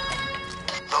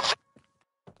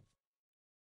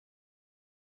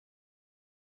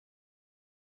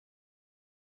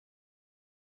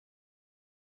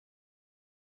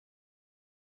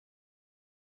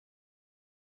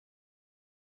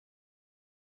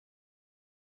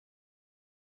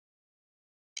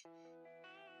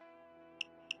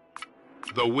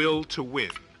 The The will to win.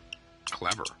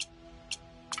 Clever.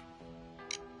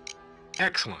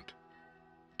 Excellent.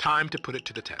 Time to put it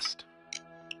to the test.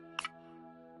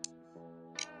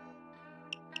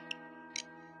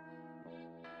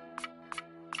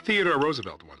 Theodore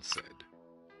Roosevelt once said,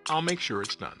 "I'll make sure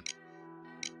it's done."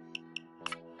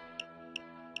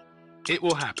 It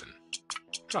will happen.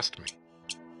 Trust me.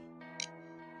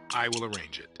 I will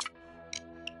arrange it.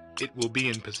 It will be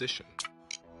in position.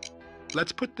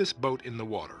 Let's put this boat in the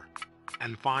water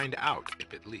and find out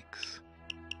if it leaks.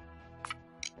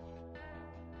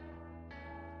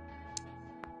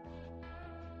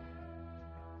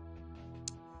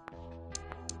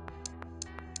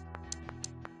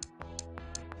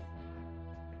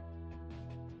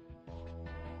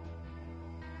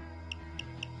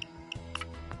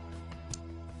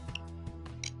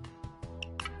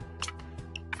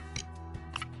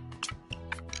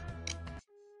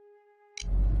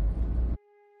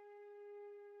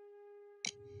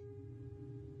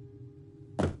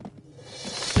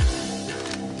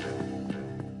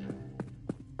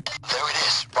 There it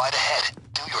is, right ahead.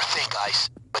 Do your thing, guys,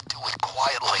 but do it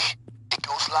quietly. It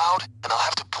goes loud, and I'll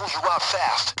have to pull you out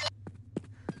fast.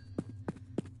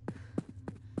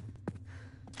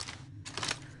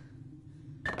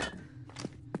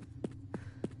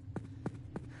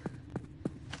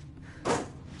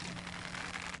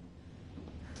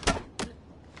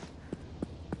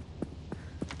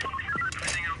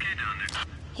 Everything okay down there?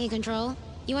 Hey, Control,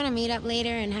 you want to meet up later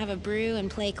and have a brew and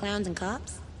play clowns and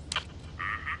cops?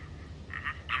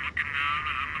 I'm looking down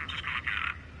and I'm just gonna look at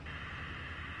it.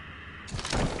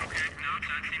 Okay, no,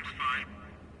 that seems fine.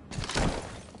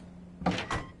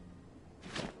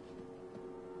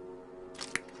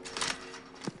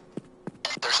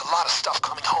 There's a lot of stuff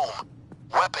coming home.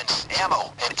 Weapons,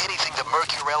 ammo, and anything the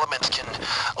Mercury elements can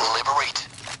liberate.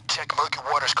 Check Mercury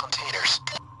Water's containers.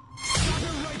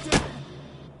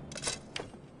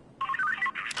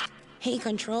 Hey,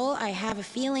 Control, I have a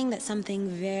feeling that something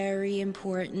very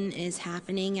important is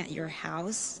happening at your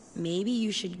house. Maybe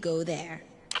you should go there.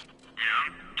 Yeah,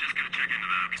 I'm just gonna check into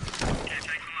that. Okay,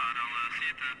 thanks a lot. I'll see you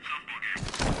at the softball game.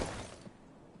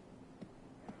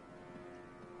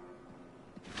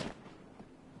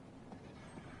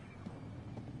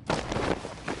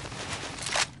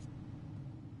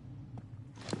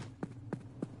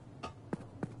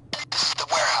 This is the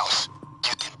warehouse.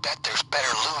 You can bet there's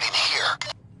better loot in here.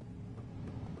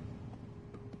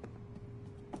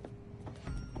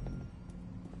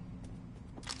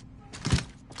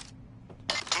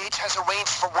 Gage has arranged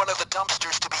for one of the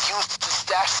dumpsters to be used to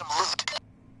stash some loot.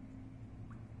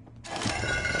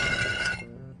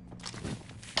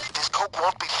 This coke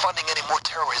won't be funding any more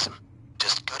terrorism.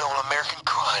 Just good old American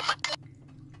crime.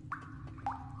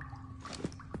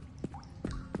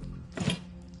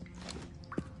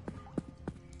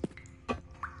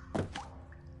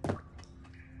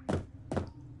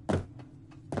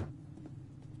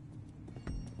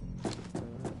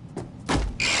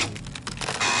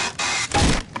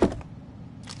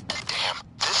 Damn,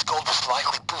 this gold was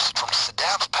likely boosted from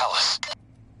Saddam's palace.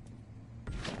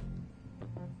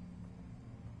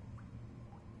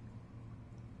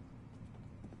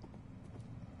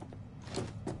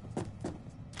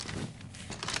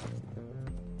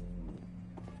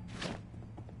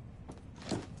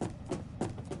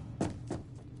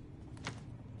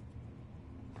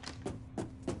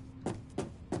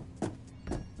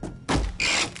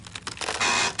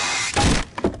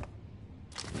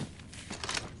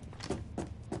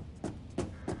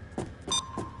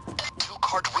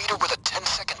 Two-card reader with a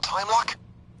 10-second time lock?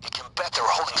 You can bet they're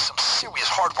holding some serious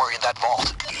hardware in that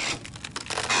vault.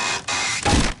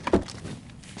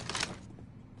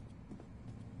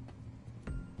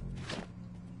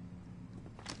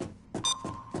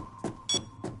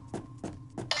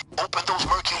 Open those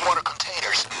murky water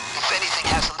containers. If anything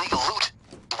has illegal loot,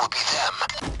 it will be them.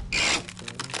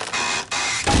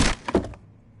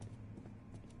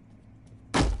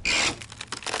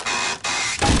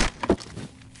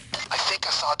 I think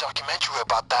I saw a documentary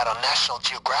about that on National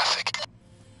Geographic.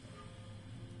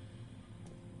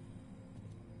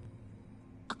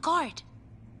 A guard.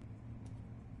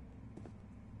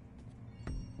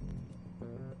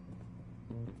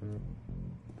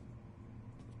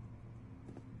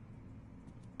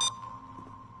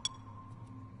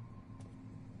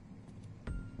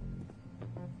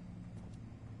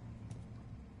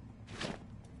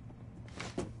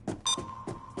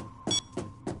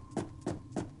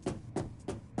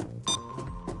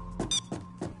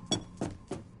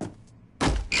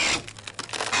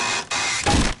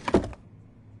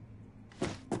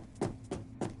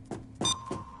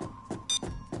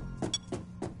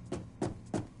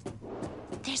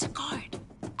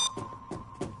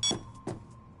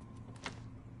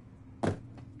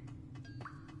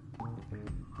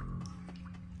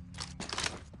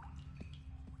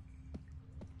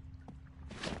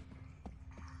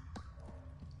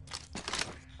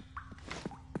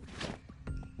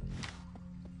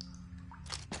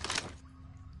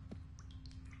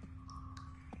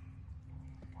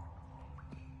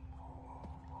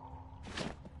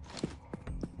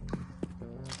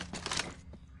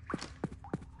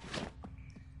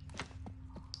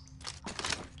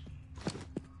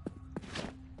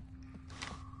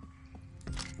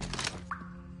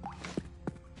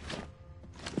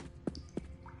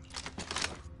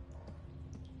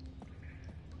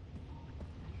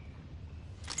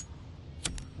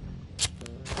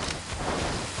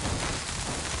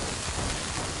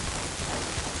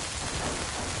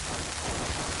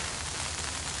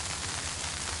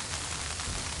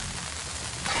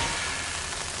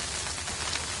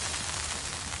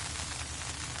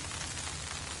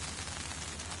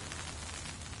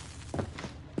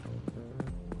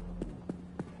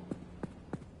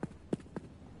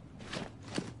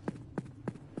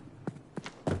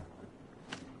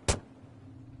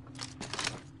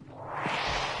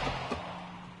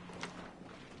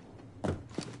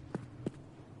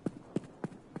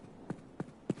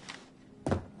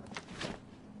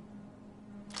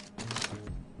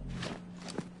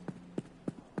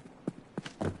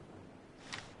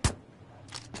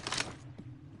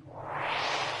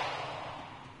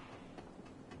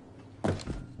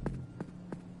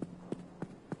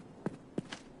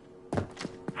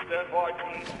 stand by,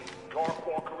 please. Dark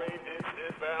Walker 8 is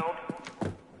inbound.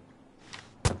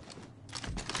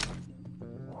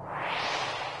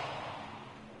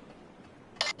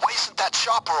 Why isn't that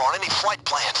chopper on any flight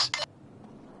plans?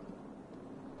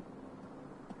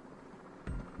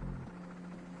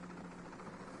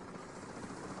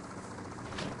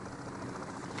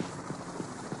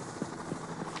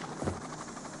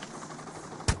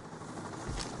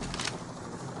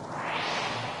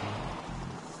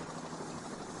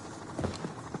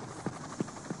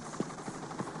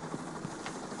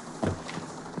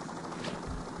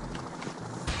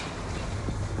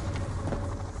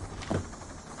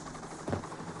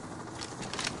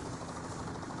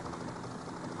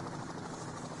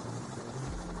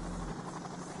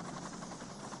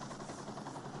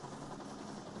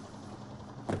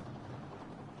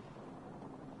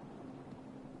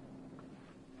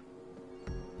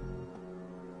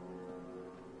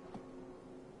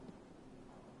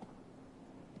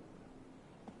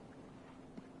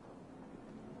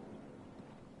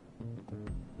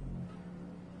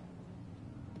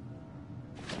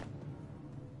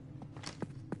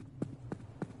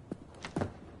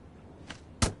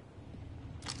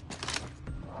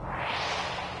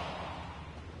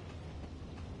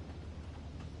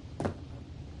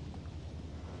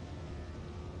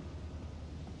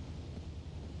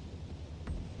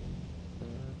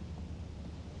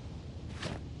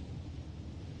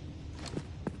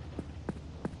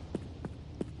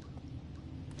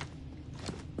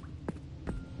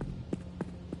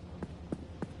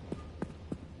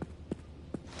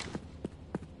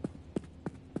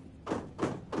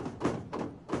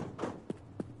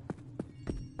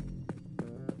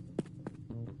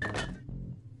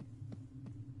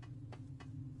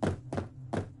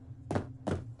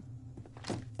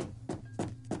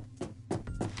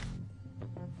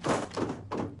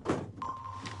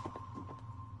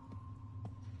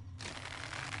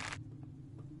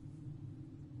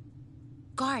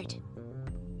 Guard.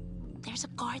 There's a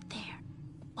guard there.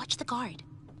 Watch the guard.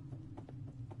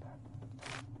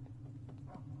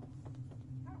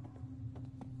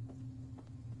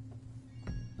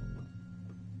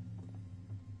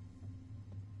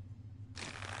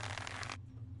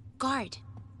 Guard.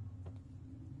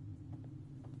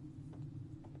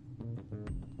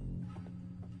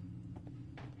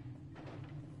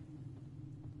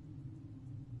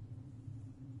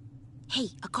 Hey,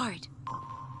 a guard.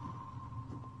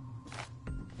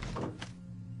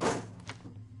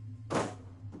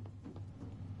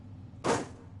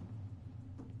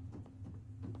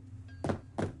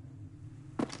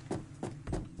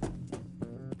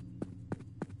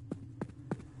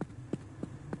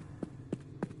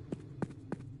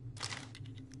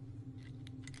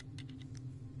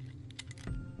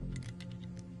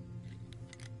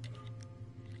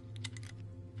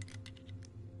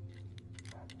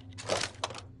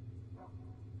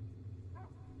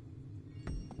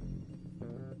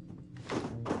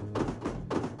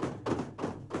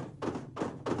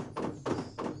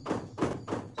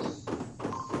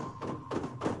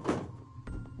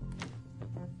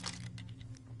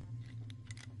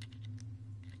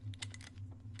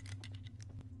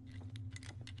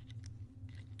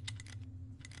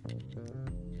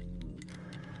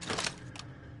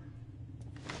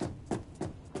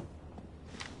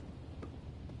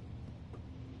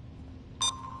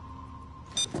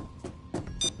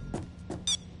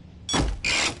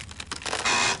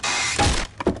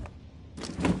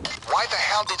 Why the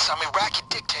hell did some Iraqi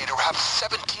dictator have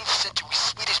 17th century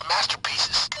Swedish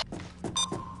masterpieces?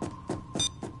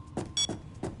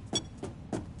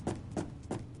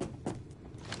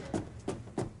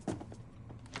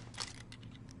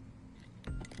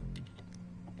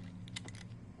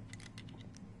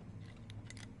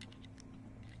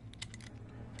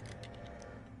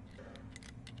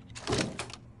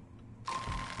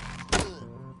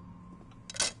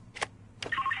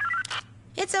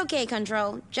 It's okay,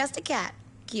 Control. Just a cat.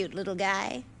 Cute little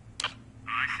guy. Oh,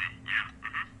 I see. Yeah.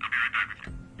 I'll be right back with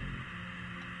you.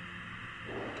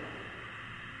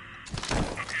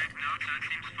 Okay, no, that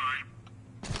seems fine.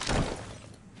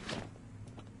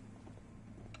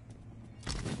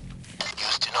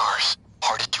 Houston R's.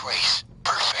 Hard to trace.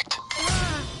 Perfect.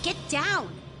 Get down!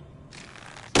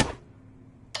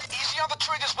 Easy on the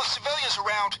triggers with civilians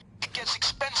around. It gets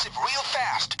expensive real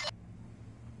fast.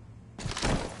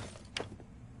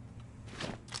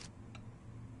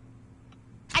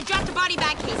 I dropped a body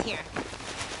bag case here.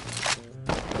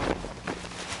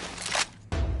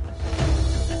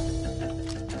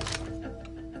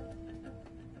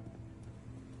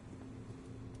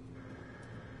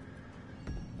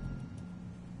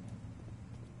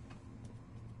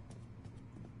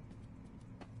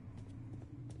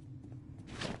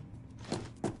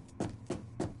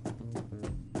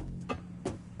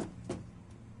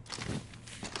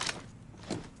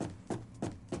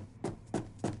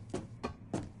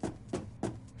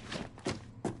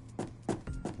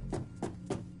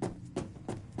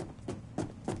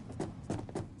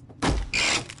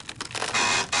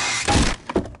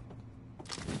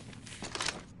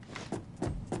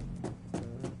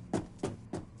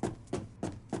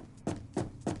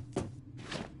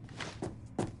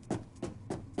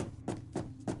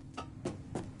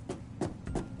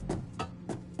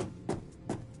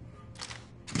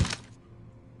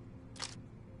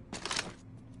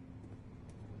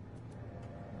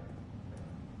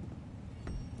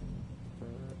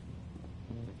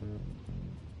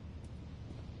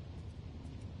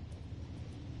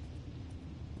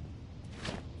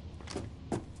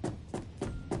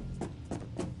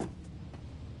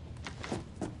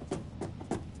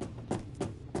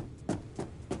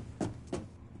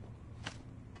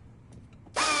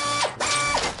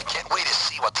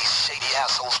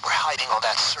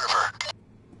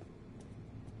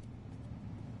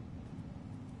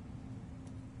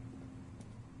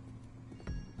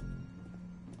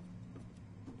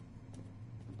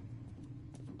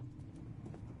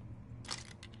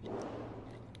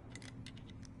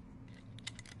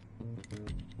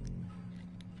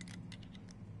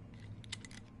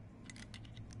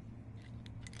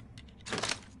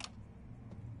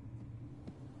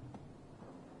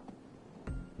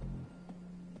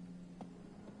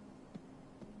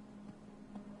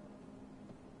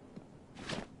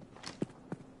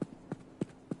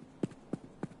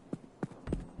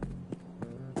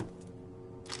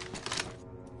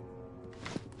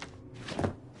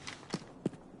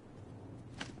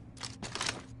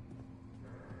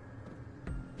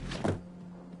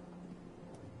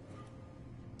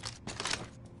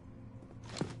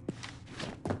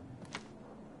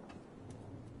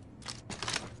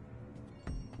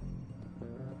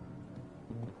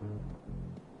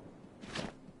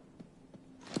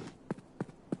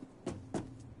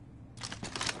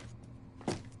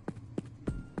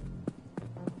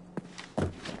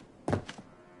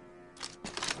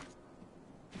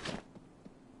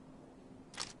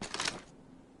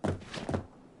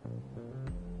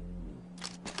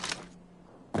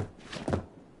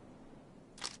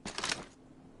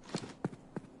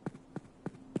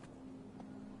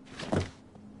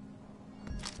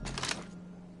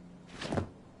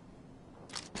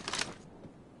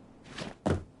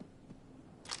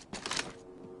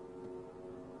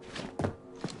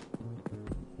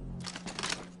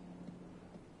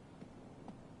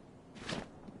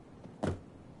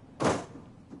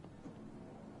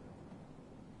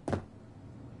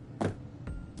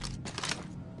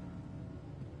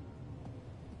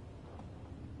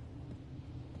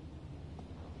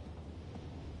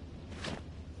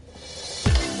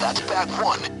 That's bag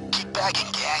one. Keep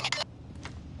bagging, gang.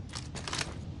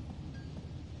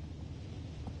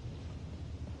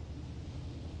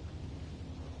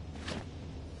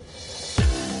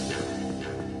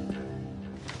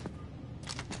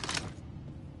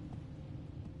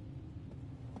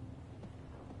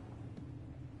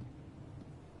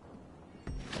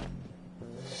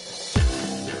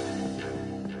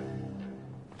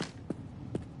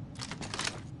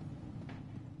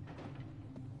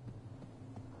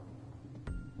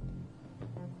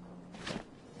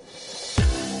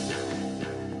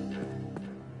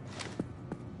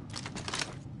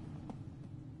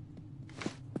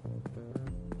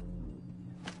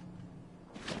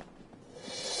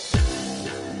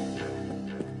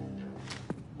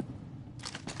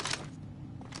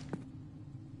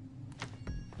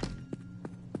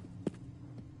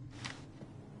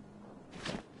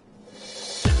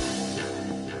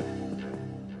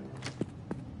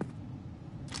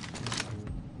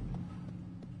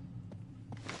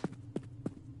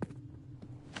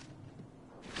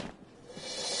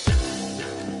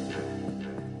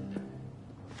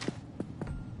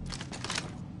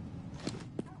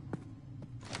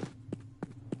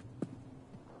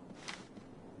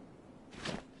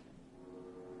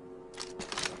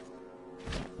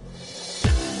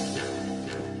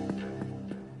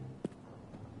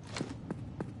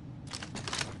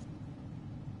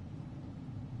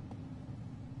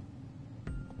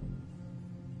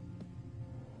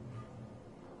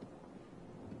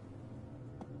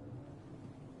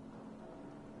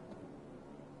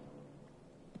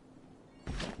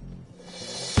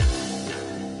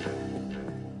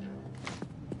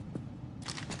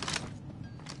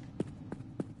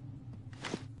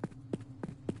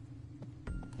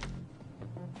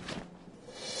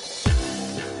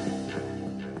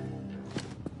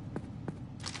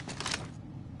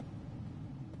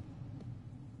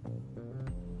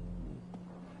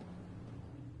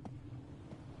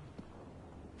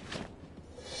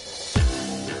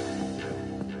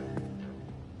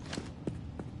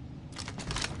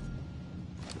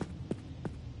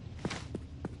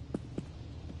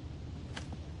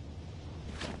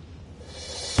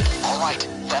 Alright,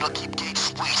 that'll keep Gage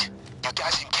sweet. You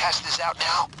guys can cash this out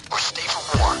now, or stay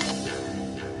for more.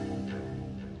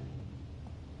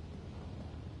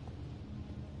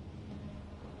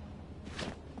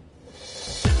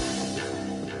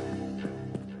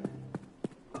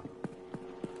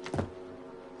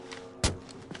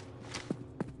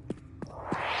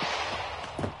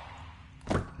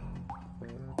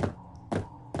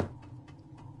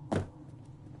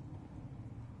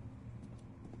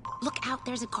 Look out,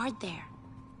 there's a guard there.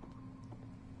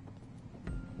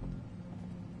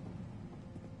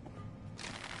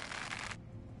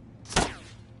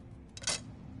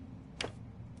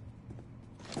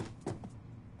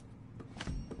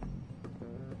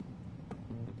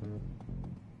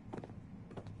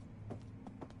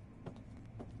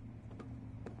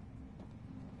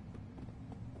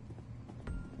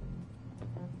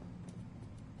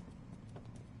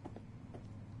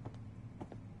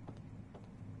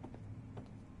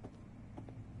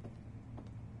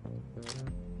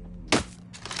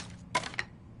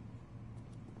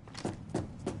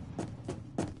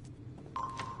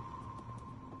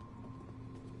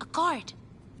 A guard.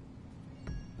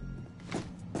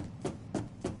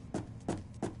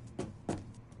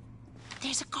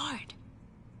 There's a guard.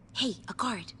 Hey, a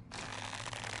guard.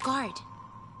 Guard.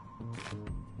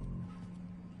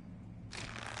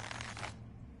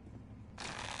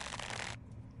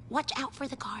 Watch out for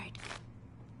the guard.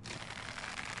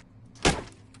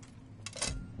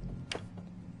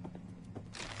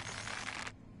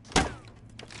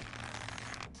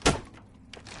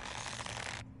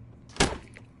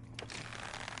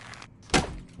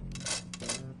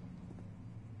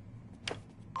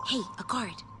 Hey, a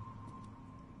guard.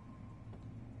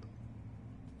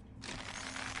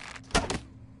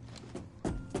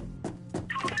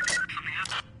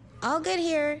 All good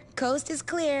here. Coast is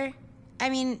clear. I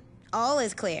mean, all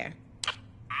is clear.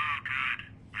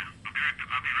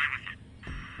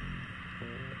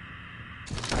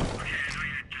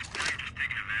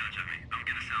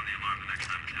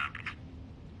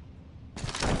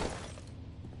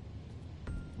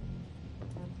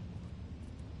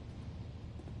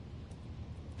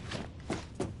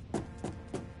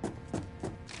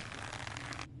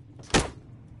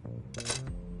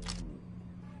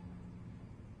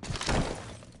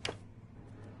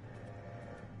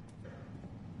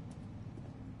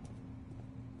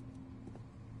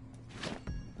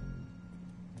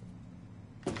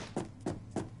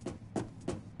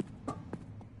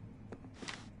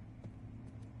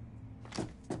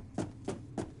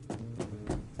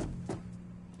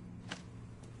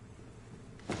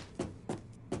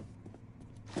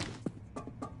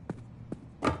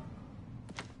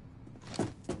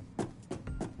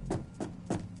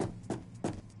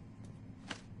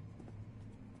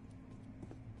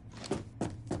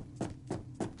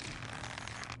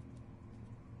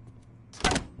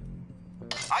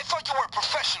 thought you were a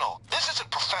professional. This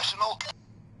isn't professional.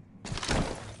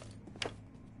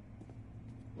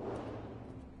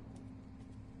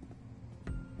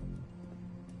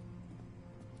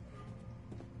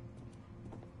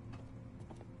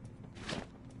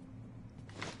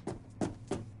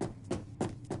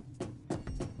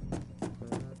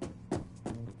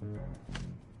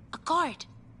 A guard.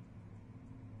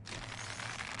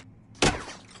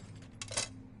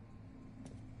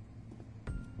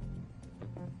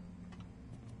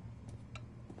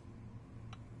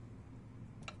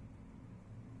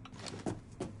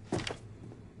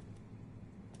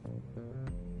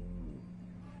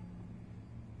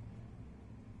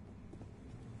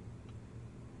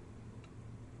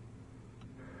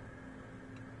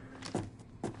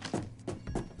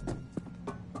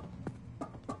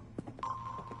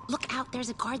 Look out, there's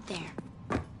a guard there.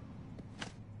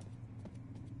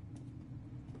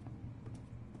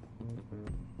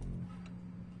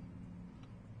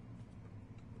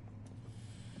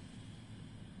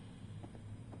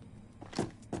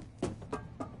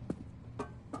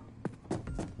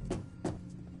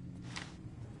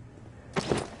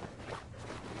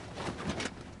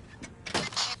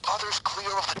 Keep others clear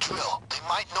of the drill. They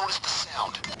might notice the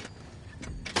sound.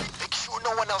 Make sure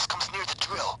no one else comes near the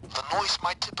drill. The noise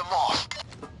might tip him off.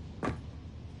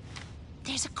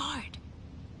 There's a guard.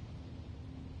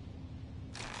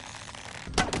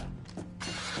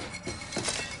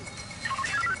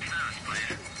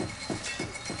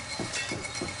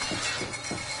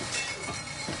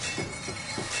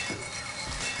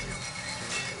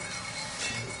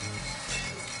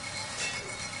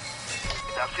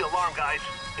 That's the alarm, guys.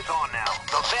 It's on now.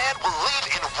 The van will leave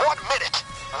in 1 minute.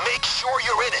 Make sure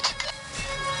you're in it.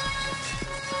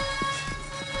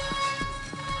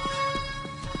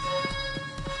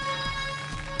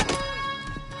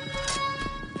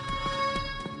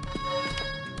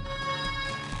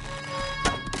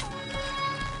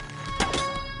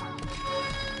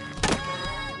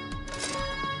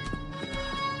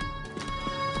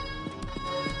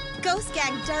 Ghost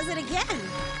Gang does it again.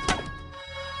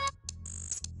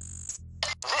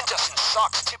 Ninjas in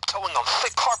socks tiptoeing on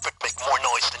thick carpet make more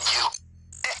noise than you.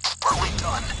 Expertly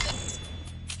done.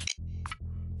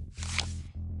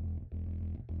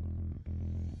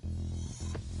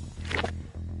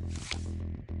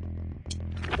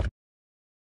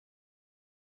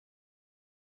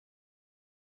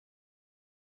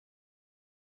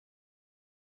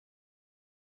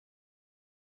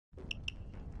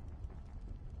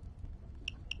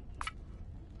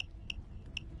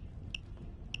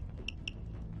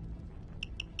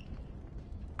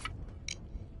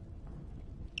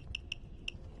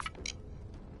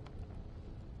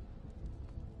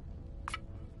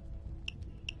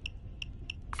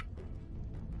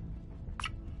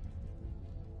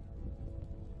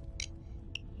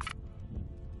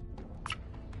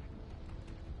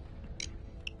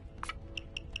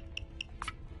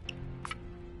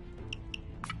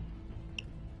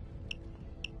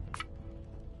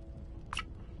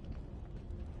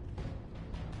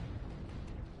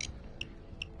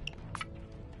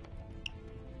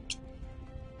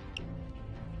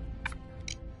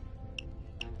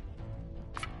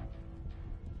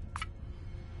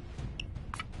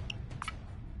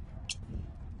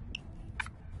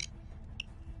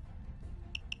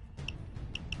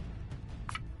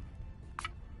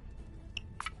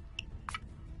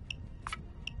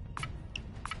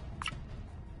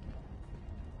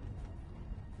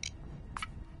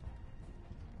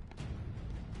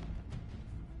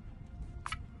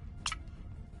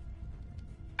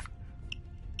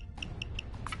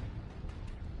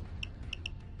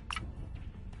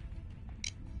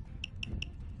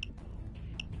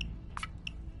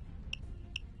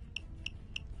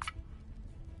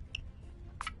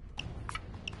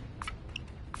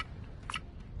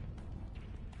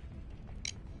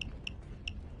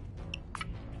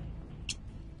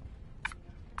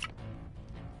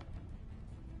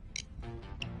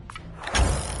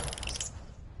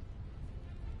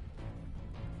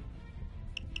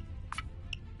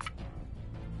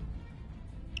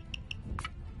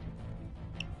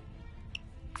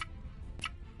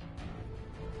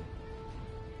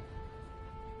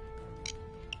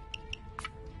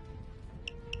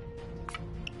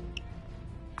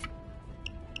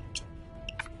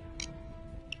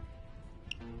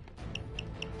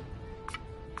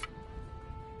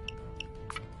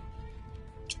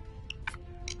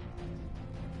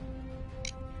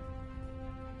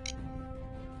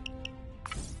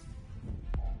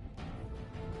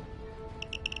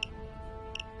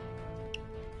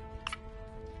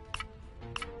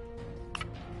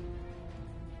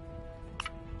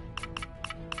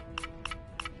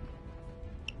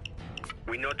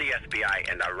 We know the FBI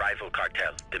and our rival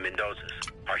cartel, the Mendozas,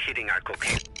 are hitting our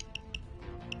cocaine.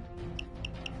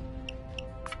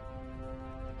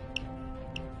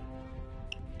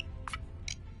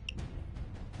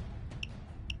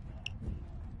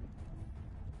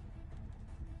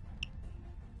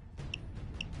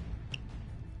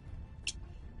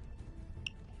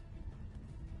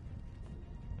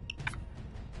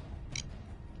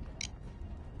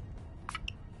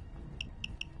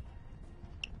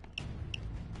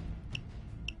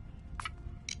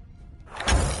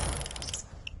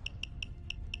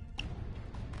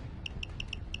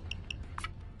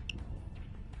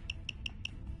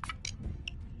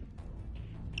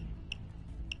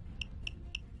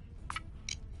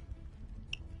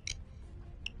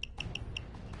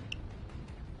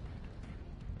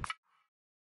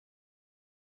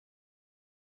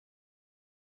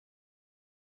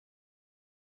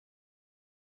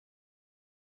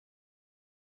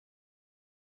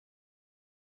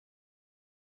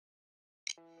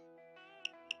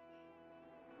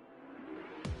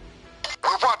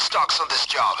 We're watchdogs on this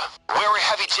job. Wear a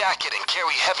heavy jacket and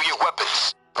carry heavier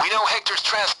weapons. We know Hector's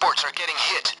transports are getting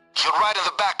hit. You'll ride in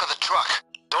the back of the truck.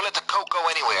 Don't let the coke go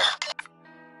anywhere.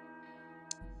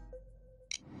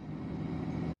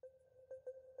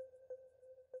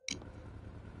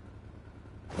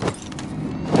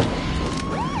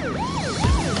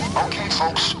 Okay,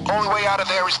 folks. Only way out of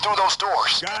there is through those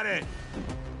doors. Got it.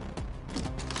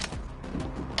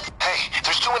 Hey,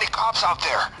 there's too many cops out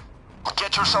there.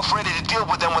 Get yourself ready to deal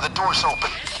with them when the door's open.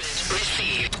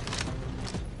 Received.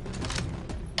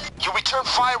 You return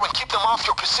fire and keep them off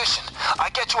your position. I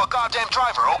get you a goddamn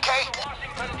driver, okay? The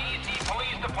Washington, D.C.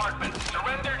 Police Department.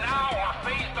 Surrender now or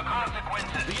face the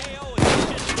consequences. The AO is a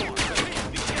shitstorm.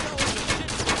 The AO is a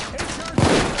shitstorm.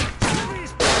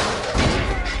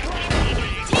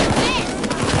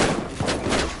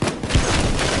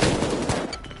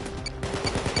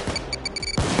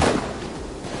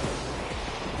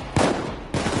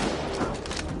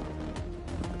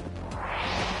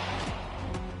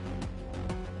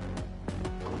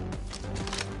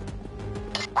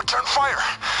 Return fire.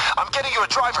 I'm getting you a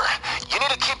driver. You need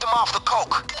to keep them off the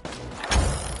coke.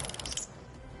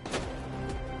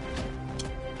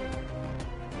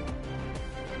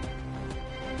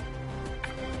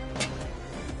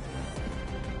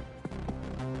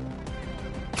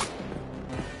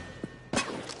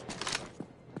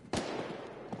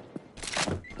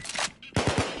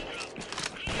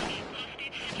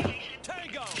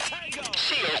 Tango! Tango!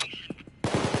 Shield.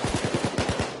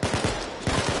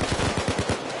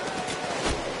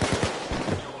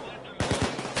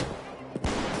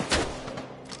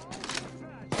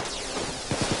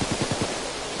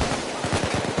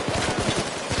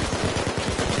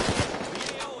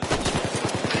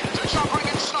 They're choppering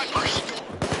in snipers.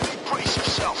 Brace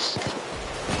yourselves.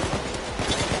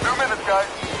 2 minutes, guys.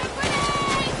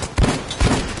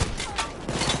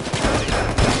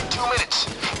 2 minutes.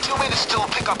 2 minutes till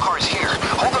pickup cars here.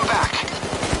 Hold them back.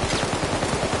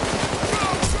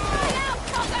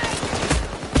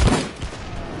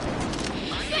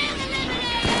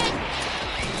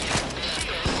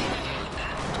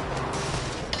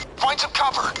 Find some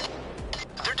cover.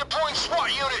 They're deploying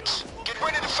SWAT units. Get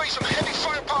ready to face some heavy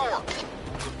firepower.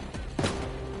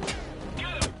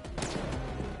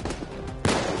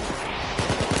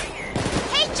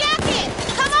 Hey, Jacket!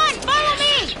 Come on, follow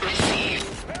me! Received.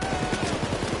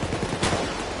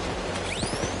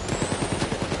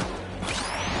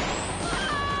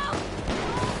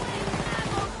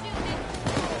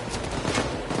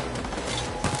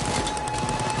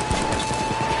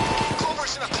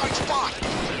 Clover's in a tight spot.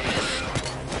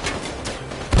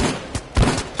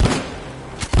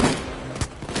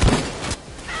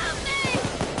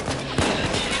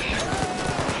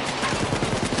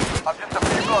 I'm just a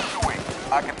few blocks away.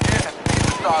 I can hear and see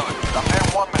the silence. I'm there in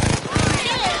 1 minute.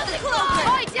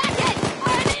 Oi, Jacket!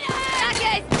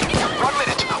 Jacket! 1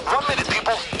 minute. 1 minute,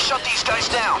 people. Shut these guys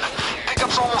down.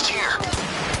 Pickup's almost here.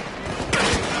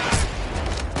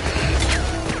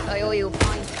 I owe you a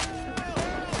pint.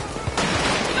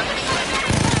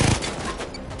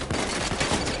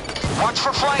 Watch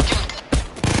for flanking.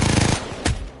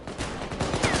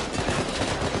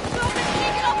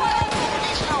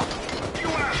 Needs help.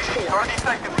 30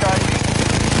 seconds, guys.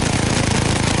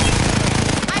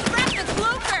 I grabbed the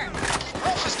cloaker!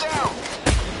 Wolf is down.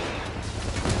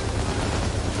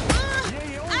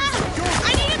 I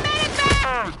need a medic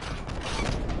bag!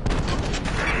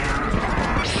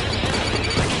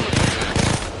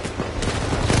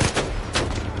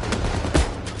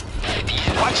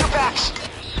 Watch your backs.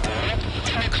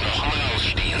 Noch mal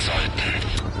ausstehen sollten.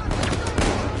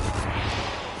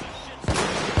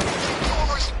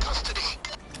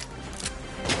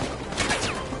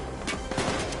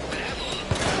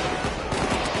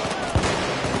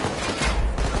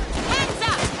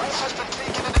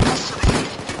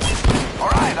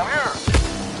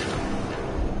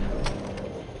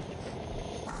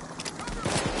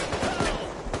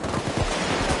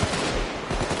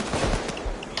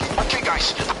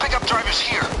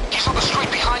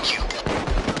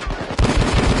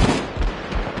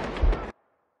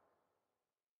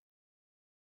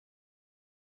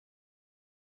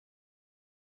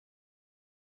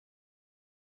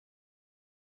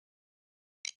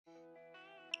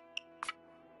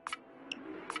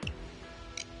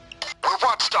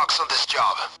 watchdogs on this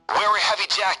job. Wear a heavy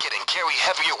jacket and carry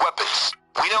heavier weapons.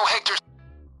 We know Hector's...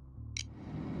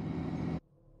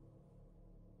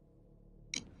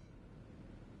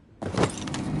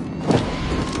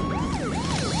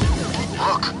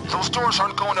 Look, those doors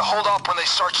aren't going to hold up when they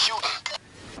start shooting.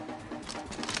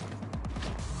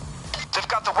 They've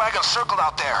got the wagon circled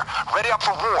out there, ready up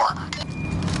for war.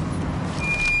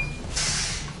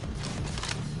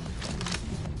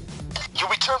 You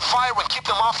return fire and keep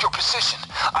them off your position.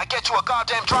 I get you a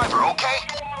goddamn driver, okay?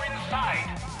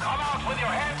 Inside. Come out with your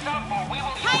hands up or we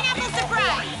will... Pineapple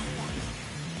surprise!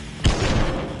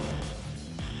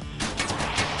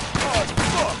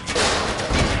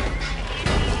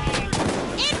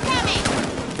 Incoming!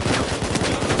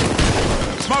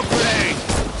 Smoke grenade!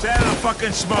 Stay out of the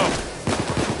fucking smoke!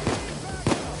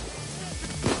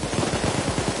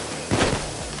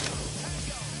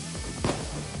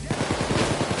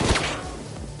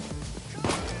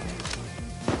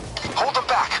 Hold them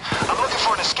back. I'm looking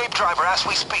for an escape driver as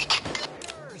we speak.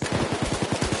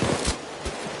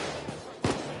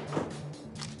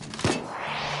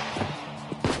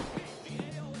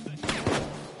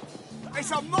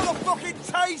 It's a motherfucking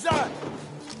taser!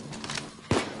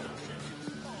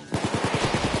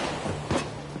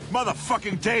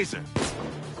 Motherfucking taser!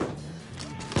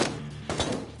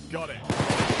 Got it.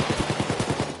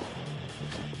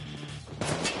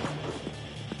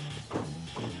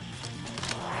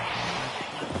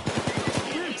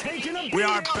 We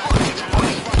aren't back now.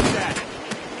 Fuck that.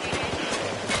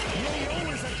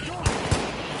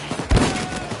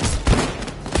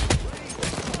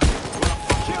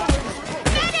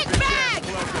 Medic bag!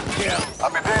 I'll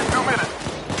be there in 2 minutes.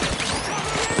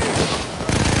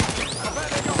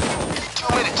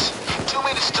 2 minutes. 2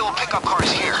 minutes till pickup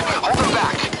cars here. Hold them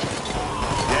back.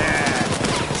 Yeah.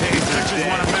 Taser just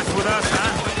want to mess with us,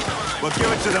 huh? Well,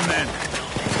 give it to them then.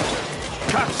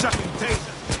 Cock-sucking taser.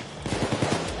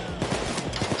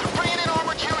 They're bringing in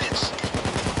armored units.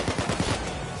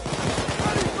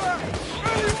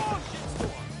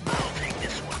 I'll take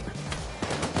this one.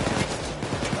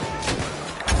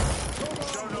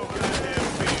 Show no goddamn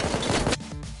fear.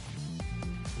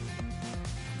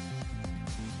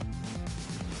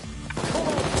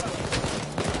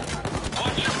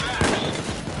 Watch your back.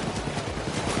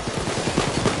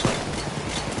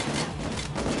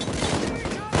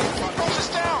 Close us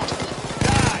down.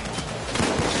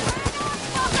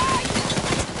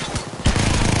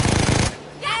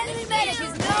 Enemy medic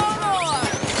is no more!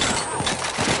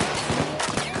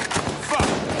 Fuck.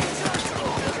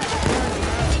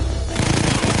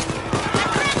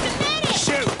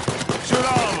 Shoot. Shoot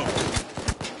all of them.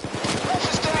 Close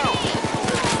us down.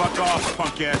 Fuck off,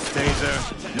 punk-ass taser.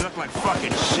 You look like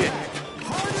fucking shit.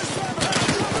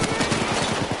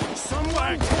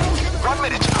 1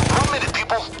 minute. 1 minute,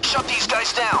 people. Shut these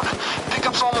guys down.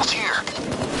 Pickup's almost here.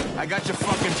 I got your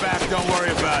fucking back, don't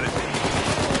worry about it.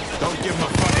 Don't give him a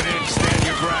fucking inch, stand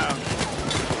your ground.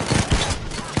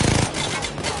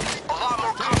 A lot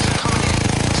more cops are coming in.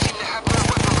 Seem to have more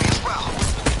weaponry as well.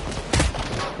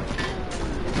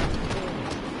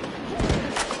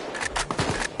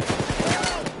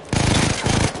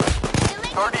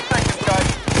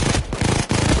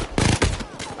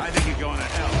 I think you're going to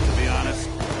hell, to be honest.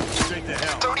 Straight to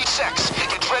hell. 30 secs.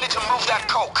 Get ready to move that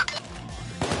coke.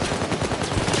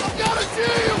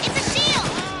 It's a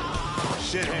shield!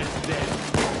 Shithead's dead.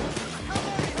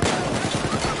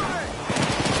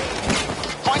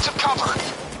 Find some cover.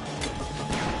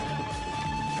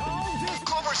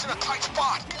 Clover's in a tight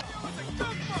spot.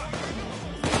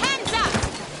 Hands up!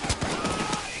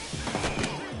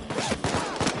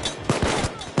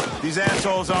 These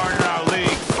assholes aren't in our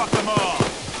league. Fuck them all.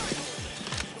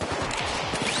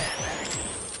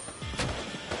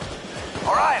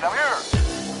 All right, I'm here.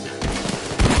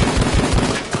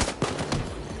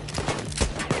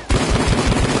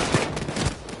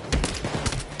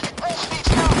 Wolf needs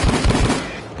help.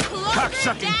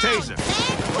 Cock-sucking taser.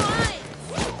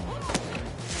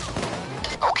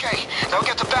 Okay, now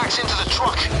get the bags into the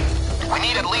truck. We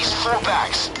need at least 4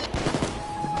 bags.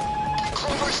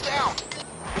 Clover's down.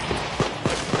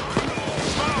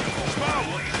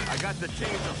 Smoke! I got the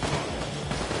taser.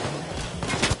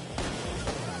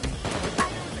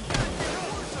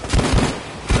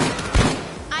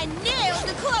 I nailed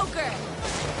the cloaker!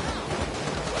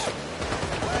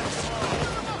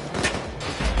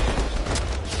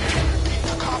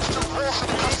 The cops took Wolf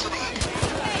into custody.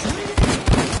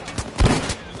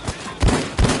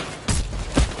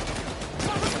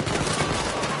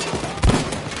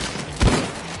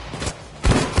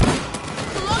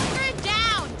 Cloaker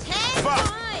down! 10 Fuck!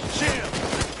 times! Shield!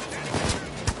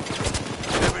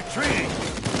 They're retreating.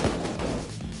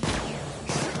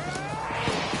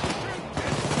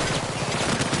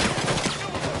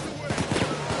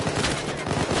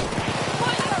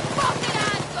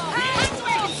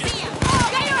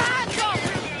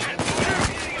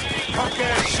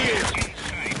 Punk-ass shield.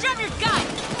 Drop your gun!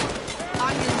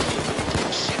 On your knees.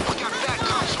 Shit, we got bad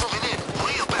cops moving in.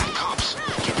 Real bad cops.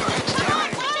 Keep your heads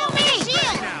down. Follow me!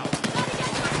 Shield!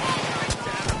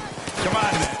 Come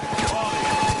on, then.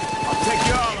 I'll take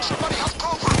you all on. Somebody help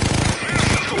Grover.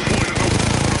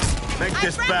 Make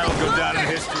this battle go down in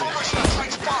history. Grover's in the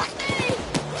right spot.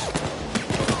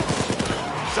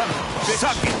 Son of a bitch.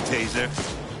 Suck it, Taser.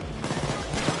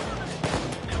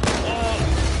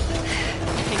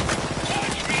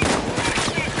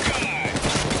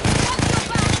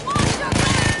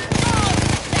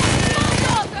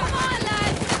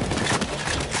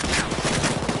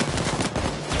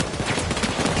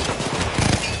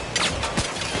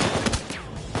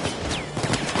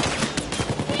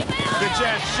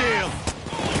 Bitch-ass shield.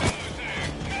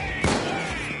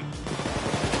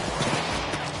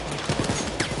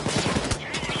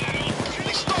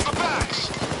 They stole the bags.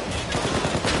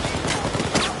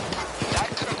 That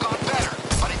could have gone better,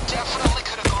 but it definitely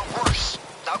could have gone worse.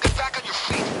 Now get back on your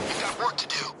feet. You've got work to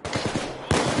do.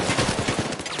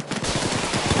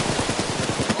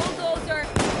 Bulldozer!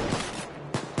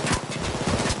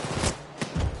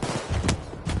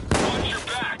 Watch your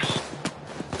backs.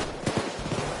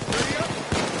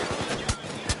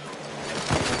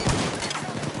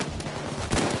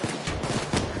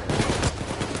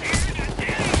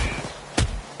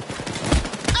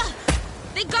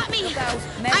 They got me!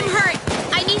 I'm hurt!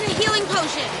 I need a healing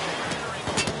potion!